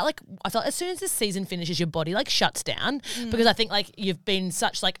talked about like I feel like as soon as this season finishes, your body like shuts down because I think like you've been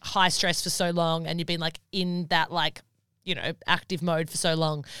such like high stress for so long and you've been like in that like active mode for so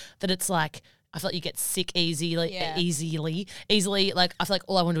long that it's like. I feel like you get sick easily. Like I feel like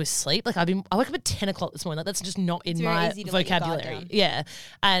all I want to do is sleep. Like I woke up at 10 o'clock this morning. Like that's just not in very my easy to let your guard vocabulary. down. Yeah.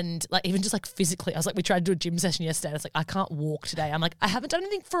 And like even just like physically, I was like, we tried to do a gym session yesterday. And it's like, I can't walk today. I'm like, I haven't done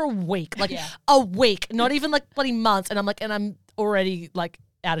anything for a week. Like a week, not even like bloody months. And I'm like, and I'm already like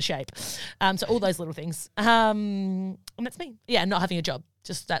out of shape. So all those little things. And that's me. Yeah, not having a job.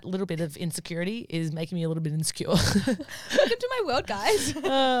 Just that little bit of insecurity is making me a little bit insecure. welcome to my world, guys.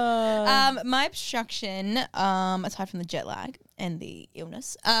 My obstruction, aside from the jet lag and the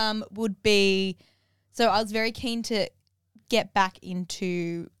illness, would be. So I was very keen to get back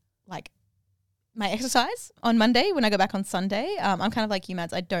into like my exercise on Monday when I go back on Sunday. I'm kind of like you,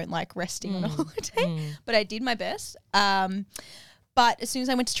 Mads. I don't like resting on a holiday, but I did my best. But as soon as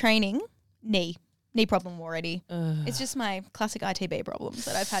I went to training, knee problem already. It's just my classic ITB problems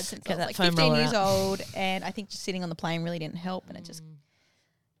that I've had since I was like 15 years old, and I think just sitting on the plane really didn't help, and it just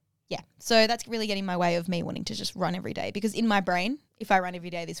so that's really getting in my way of me wanting to just run every day, because in my brain, if I run every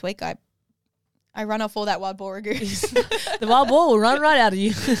day this week, I run off all that wild boar ragu. The wild boar will run right out of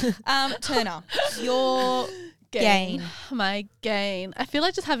you. Turner, your gain. My gain. I feel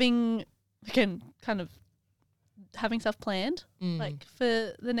like just having stuff planned, like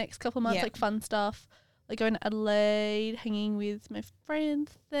for the next couple of months, like fun stuff, like going to Adelaide, hanging with my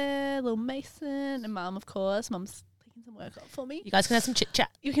friends there, little Mason and Mum, of course. Mum's taking some work off for me. You guys can have some chit chat.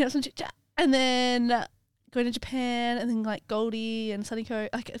 You can have some chit chat, and then going to Japan, and then like Goldie and Sunny Co.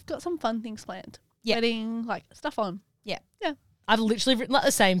 Like I've got some fun things planned. Yeah. Wedding, like stuff on. Yeah. Yeah. I've literally written like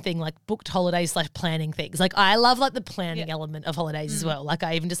the same thing, like booked holidays / planning things. Like I love like the planning element of holidays as well. Like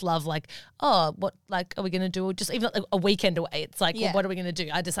I even just love like, oh, what like are we going to do? Or just even like a weekend away. It's like, well, what are we going to do?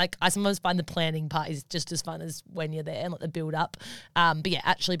 I sometimes find the planning part is just as fun as when you're there and like the build up. But yeah,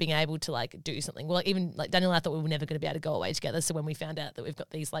 actually being able to like do something. Well, like, even like Daniel and I thought we were never going to be able to go away together. So when we found out that we've got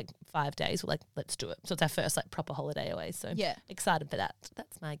these like 5 days, we're like, let's do it. So it's our first like proper holiday away. So excited for that.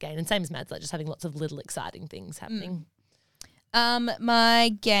 That's my gain. And same as Mads, like just having lots of little exciting things happening.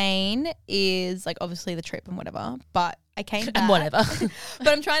 My gain is like obviously the trip and whatever, but I came back. And whatever. But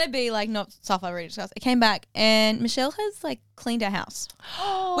I'm trying to be like not stuff I've already discussed. I came back and Michelle has like cleaned our house.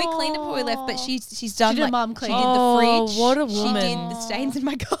 We cleaned it before we left, but she's done She did like mum clean. she did the fridge. What a She woman. did the stains in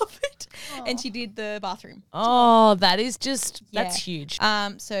my carpet, and she did the bathroom. Oh, that is just, that's huge.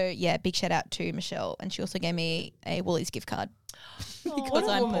 So yeah, big shout out to Michelle, and she also gave me a Woolies gift card because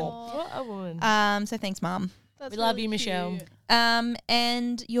I'm poor. What a woman. So thanks, Mum. We love you, Michelle.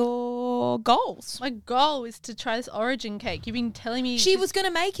 And your goals? My goal is to try this origin cake. You've been telling me She was going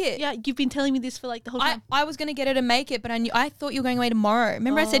to make it. Yeah, you've been telling me this for like the whole time. I was going to get her to make it, but I thought you were going away tomorrow.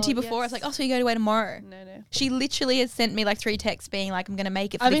 Remember I said to you before, I was like, oh, so you go away tomorrow? No. She literally has sent me like 3 texts being like, I'm going to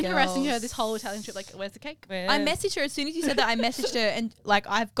make it for I've the been harassing her girls. this whole Italian trip. Like, where's the cake? I messaged her as soon as you said that. I messaged her and like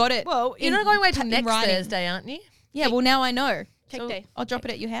I've got it. Well, you're not going away till in next writing. Thursday, aren't you? Yeah, well now I know. Cake day. I'll drop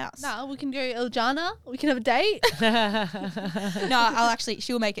it at your house. No, we can go Iljana. We can have a date. No,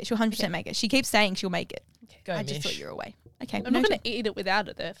 she'll make it. She'll 100% make it. She keeps saying she'll make it. Go, I just Mish. thought you were away. Okay. I'm not going to eat it without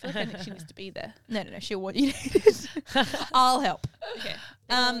it, though. I feel like I think she needs to be there. No, she'll want you to eat it. I'll help. Okay.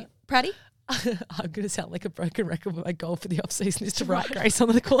 Pratty? I'm going to sound like a broken record, but my goal for the off season is to write Grace on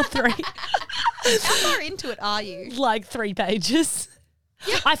the core 3. How far into it are you? Like 3 pages.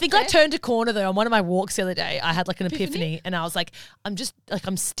 I think I turned a corner though on one of my walks the other day. I had like an epiphany and I was like, I'm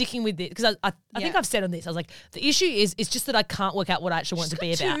sticking with it because I think I've said on this, I was like, the issue is it's just that I can't work out what I actually want it to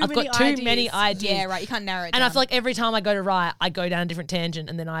be about. I've got too many ideas. Yeah, right. You can't narrow it down. And I feel like every time I go to write, I go down a different tangent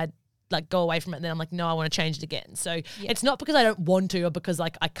and then I like go away from it and then I'm like, no, I want to change it again. So it's not because I don't want to or because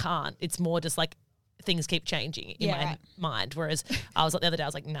like I can't. It's more just like things keep changing in my mind. Whereas I was like the other day, I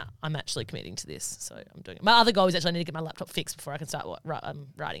was like, nah, I'm actually committing to this. So I'm doing it. My other goal is actually I need to get my laptop fixed before I can start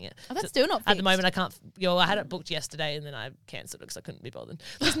writing it. Oh, that's still not fixed. At the moment, I can't. I had it booked yesterday and then I cancelled it because I couldn't be bothered.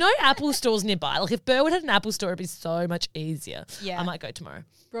 There's no Apple stores nearby. Like if Burwood had an Apple store, it'd be so much easier. Yeah. I might go tomorrow.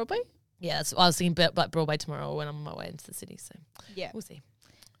 Broadway? Yeah, I was thinking like Broadway tomorrow when I'm on my way into the city. So yeah, we'll see.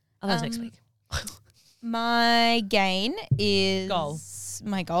 Otherwise next week. My gain is Goal. That's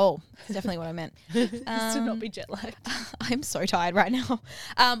my goal. That's definitely what I meant. To not be jet lagged. I'm so tired right now.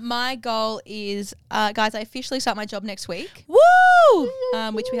 My goal is, guys, I officially start my job next week. Woo!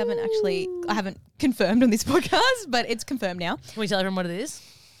 Which I haven't confirmed on this podcast, but it's confirmed now. Can we tell everyone what it is?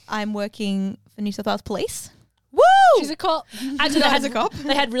 I'm working for New South Wales Police. Woo! She's a cop. Actually, As a cop.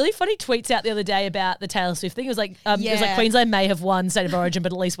 They had really funny tweets out the other day about the Taylor Swift thing. It was like Queensland may have won State of Origin,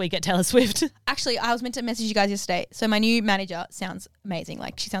 but at least we get Taylor Swift. Actually, I was meant to message you guys yesterday. So my new manager sounds amazing.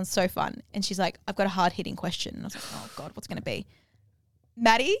 Like, she sounds so fun. And she's like, I've got a hard-hitting question. And I was like, oh, God, what's going to be?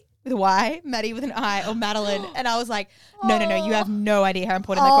 Maddie with a Y, Maddie with an I, or Madeline. And I was like, no, you have no idea how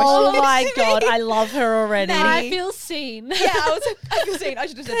important that question is. Oh, my God. I love her already. Maddie. I feel seen. Yeah, I feel seen. I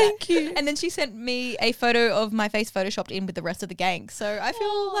should have said Thank that. you. And then she sent me a photo of my face photoshopped in with the rest of the gang. So I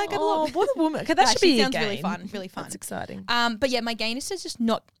feel like I'm a lot. What a woman. Okay, that should be She a sounds really game. fun, really fun. That's exciting. But yeah, my gain is to just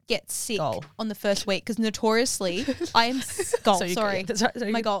not get sick Goal. on the first week because notoriously I am goal. So you- sorry, that's right, so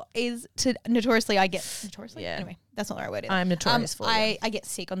my you- goal is to notoriously I get notoriously. Yeah. Anyway, that's not the right word. Either. I'm notorious for I get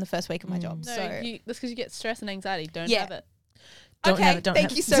sick on the first week of my job. No, So that's because you get stress and anxiety. Don't Yeah. have it. Don't okay, have it, don't thank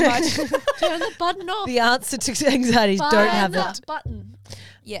have you it. so much. Turn the button off. The answer to anxiety is don't have Button. it. Button.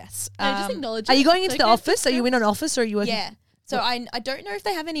 Yes. No, just acknowledge Are it. you going into It's the okay. office? Are you in an office or are you working? Yeah. So I don't know if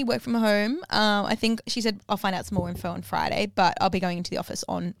they have any work from home. I think she said I'll find out some more info on Friday, but I'll be going into the office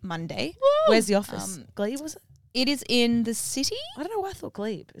on Monday. Where's the office? Glebe, was it? It is in the city. I don't know why I thought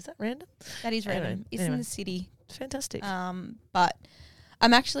Glebe. Is that random? That is Anyway, random. It's in anyway. the city. Fantastic. But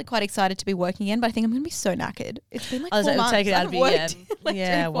I'm actually quite excited to be working again, but I think I'm going to be so knackered. It's been like I was 4 like, months. take it out I of haven't you. Yeah, worked in like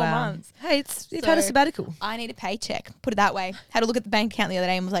yeah, 3 or 4 wow. months. Hey, you've had a So- sabbatical. I need a paycheck. Put it that way. Had a look at the bank account the other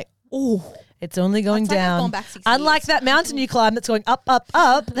day and was like, oh, It's only going It's like I've down. gone back 6 Unlike years. that mountain you climb that's going up, up,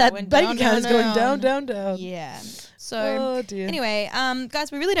 up, that went bank down, account is down, going down. down, down, down. yeah. So Oh, dear. anyway,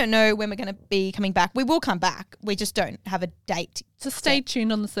 guys, we really don't know when we're going to be coming back. We will come back. We just don't have a date. So stay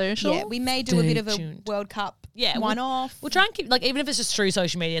tuned on the social. Yeah, we may do a bit of a tuned. World Cup Yeah, one-off. We'll try and keep, like, even if it's just through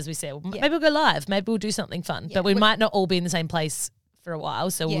social media, as we said, Yeah. maybe we'll go live. Maybe we'll do something fun. Yeah, But we we- might not all be in the same place for a while,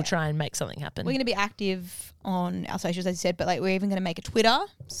 so Yeah. we'll try and make something happen. We're going to be active on our socials, as you said, but like we're even going to make a Twitter.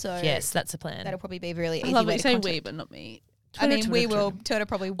 So Yes, that's the plan. that'll probably be a really I easy love way it. You to say contact. we, but not me. I mean, Twitter, we Twitter, will. Twitter. Twitter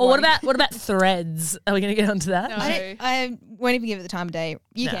probably Or what won't. about threads? Are we going to get onto that? No. I won't even give it the time of day.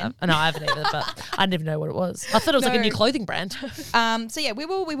 You can. No, I haven't either, but I didn't even know what it was. I thought it was like a No. new clothing brand. So yeah, we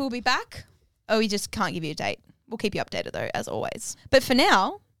will be back. Oh, we just can't give you a date. We'll keep you updated though, as always. But for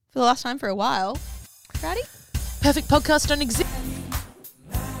now, for the last time for a while, Rowdy? Perfect podcasts don't exist.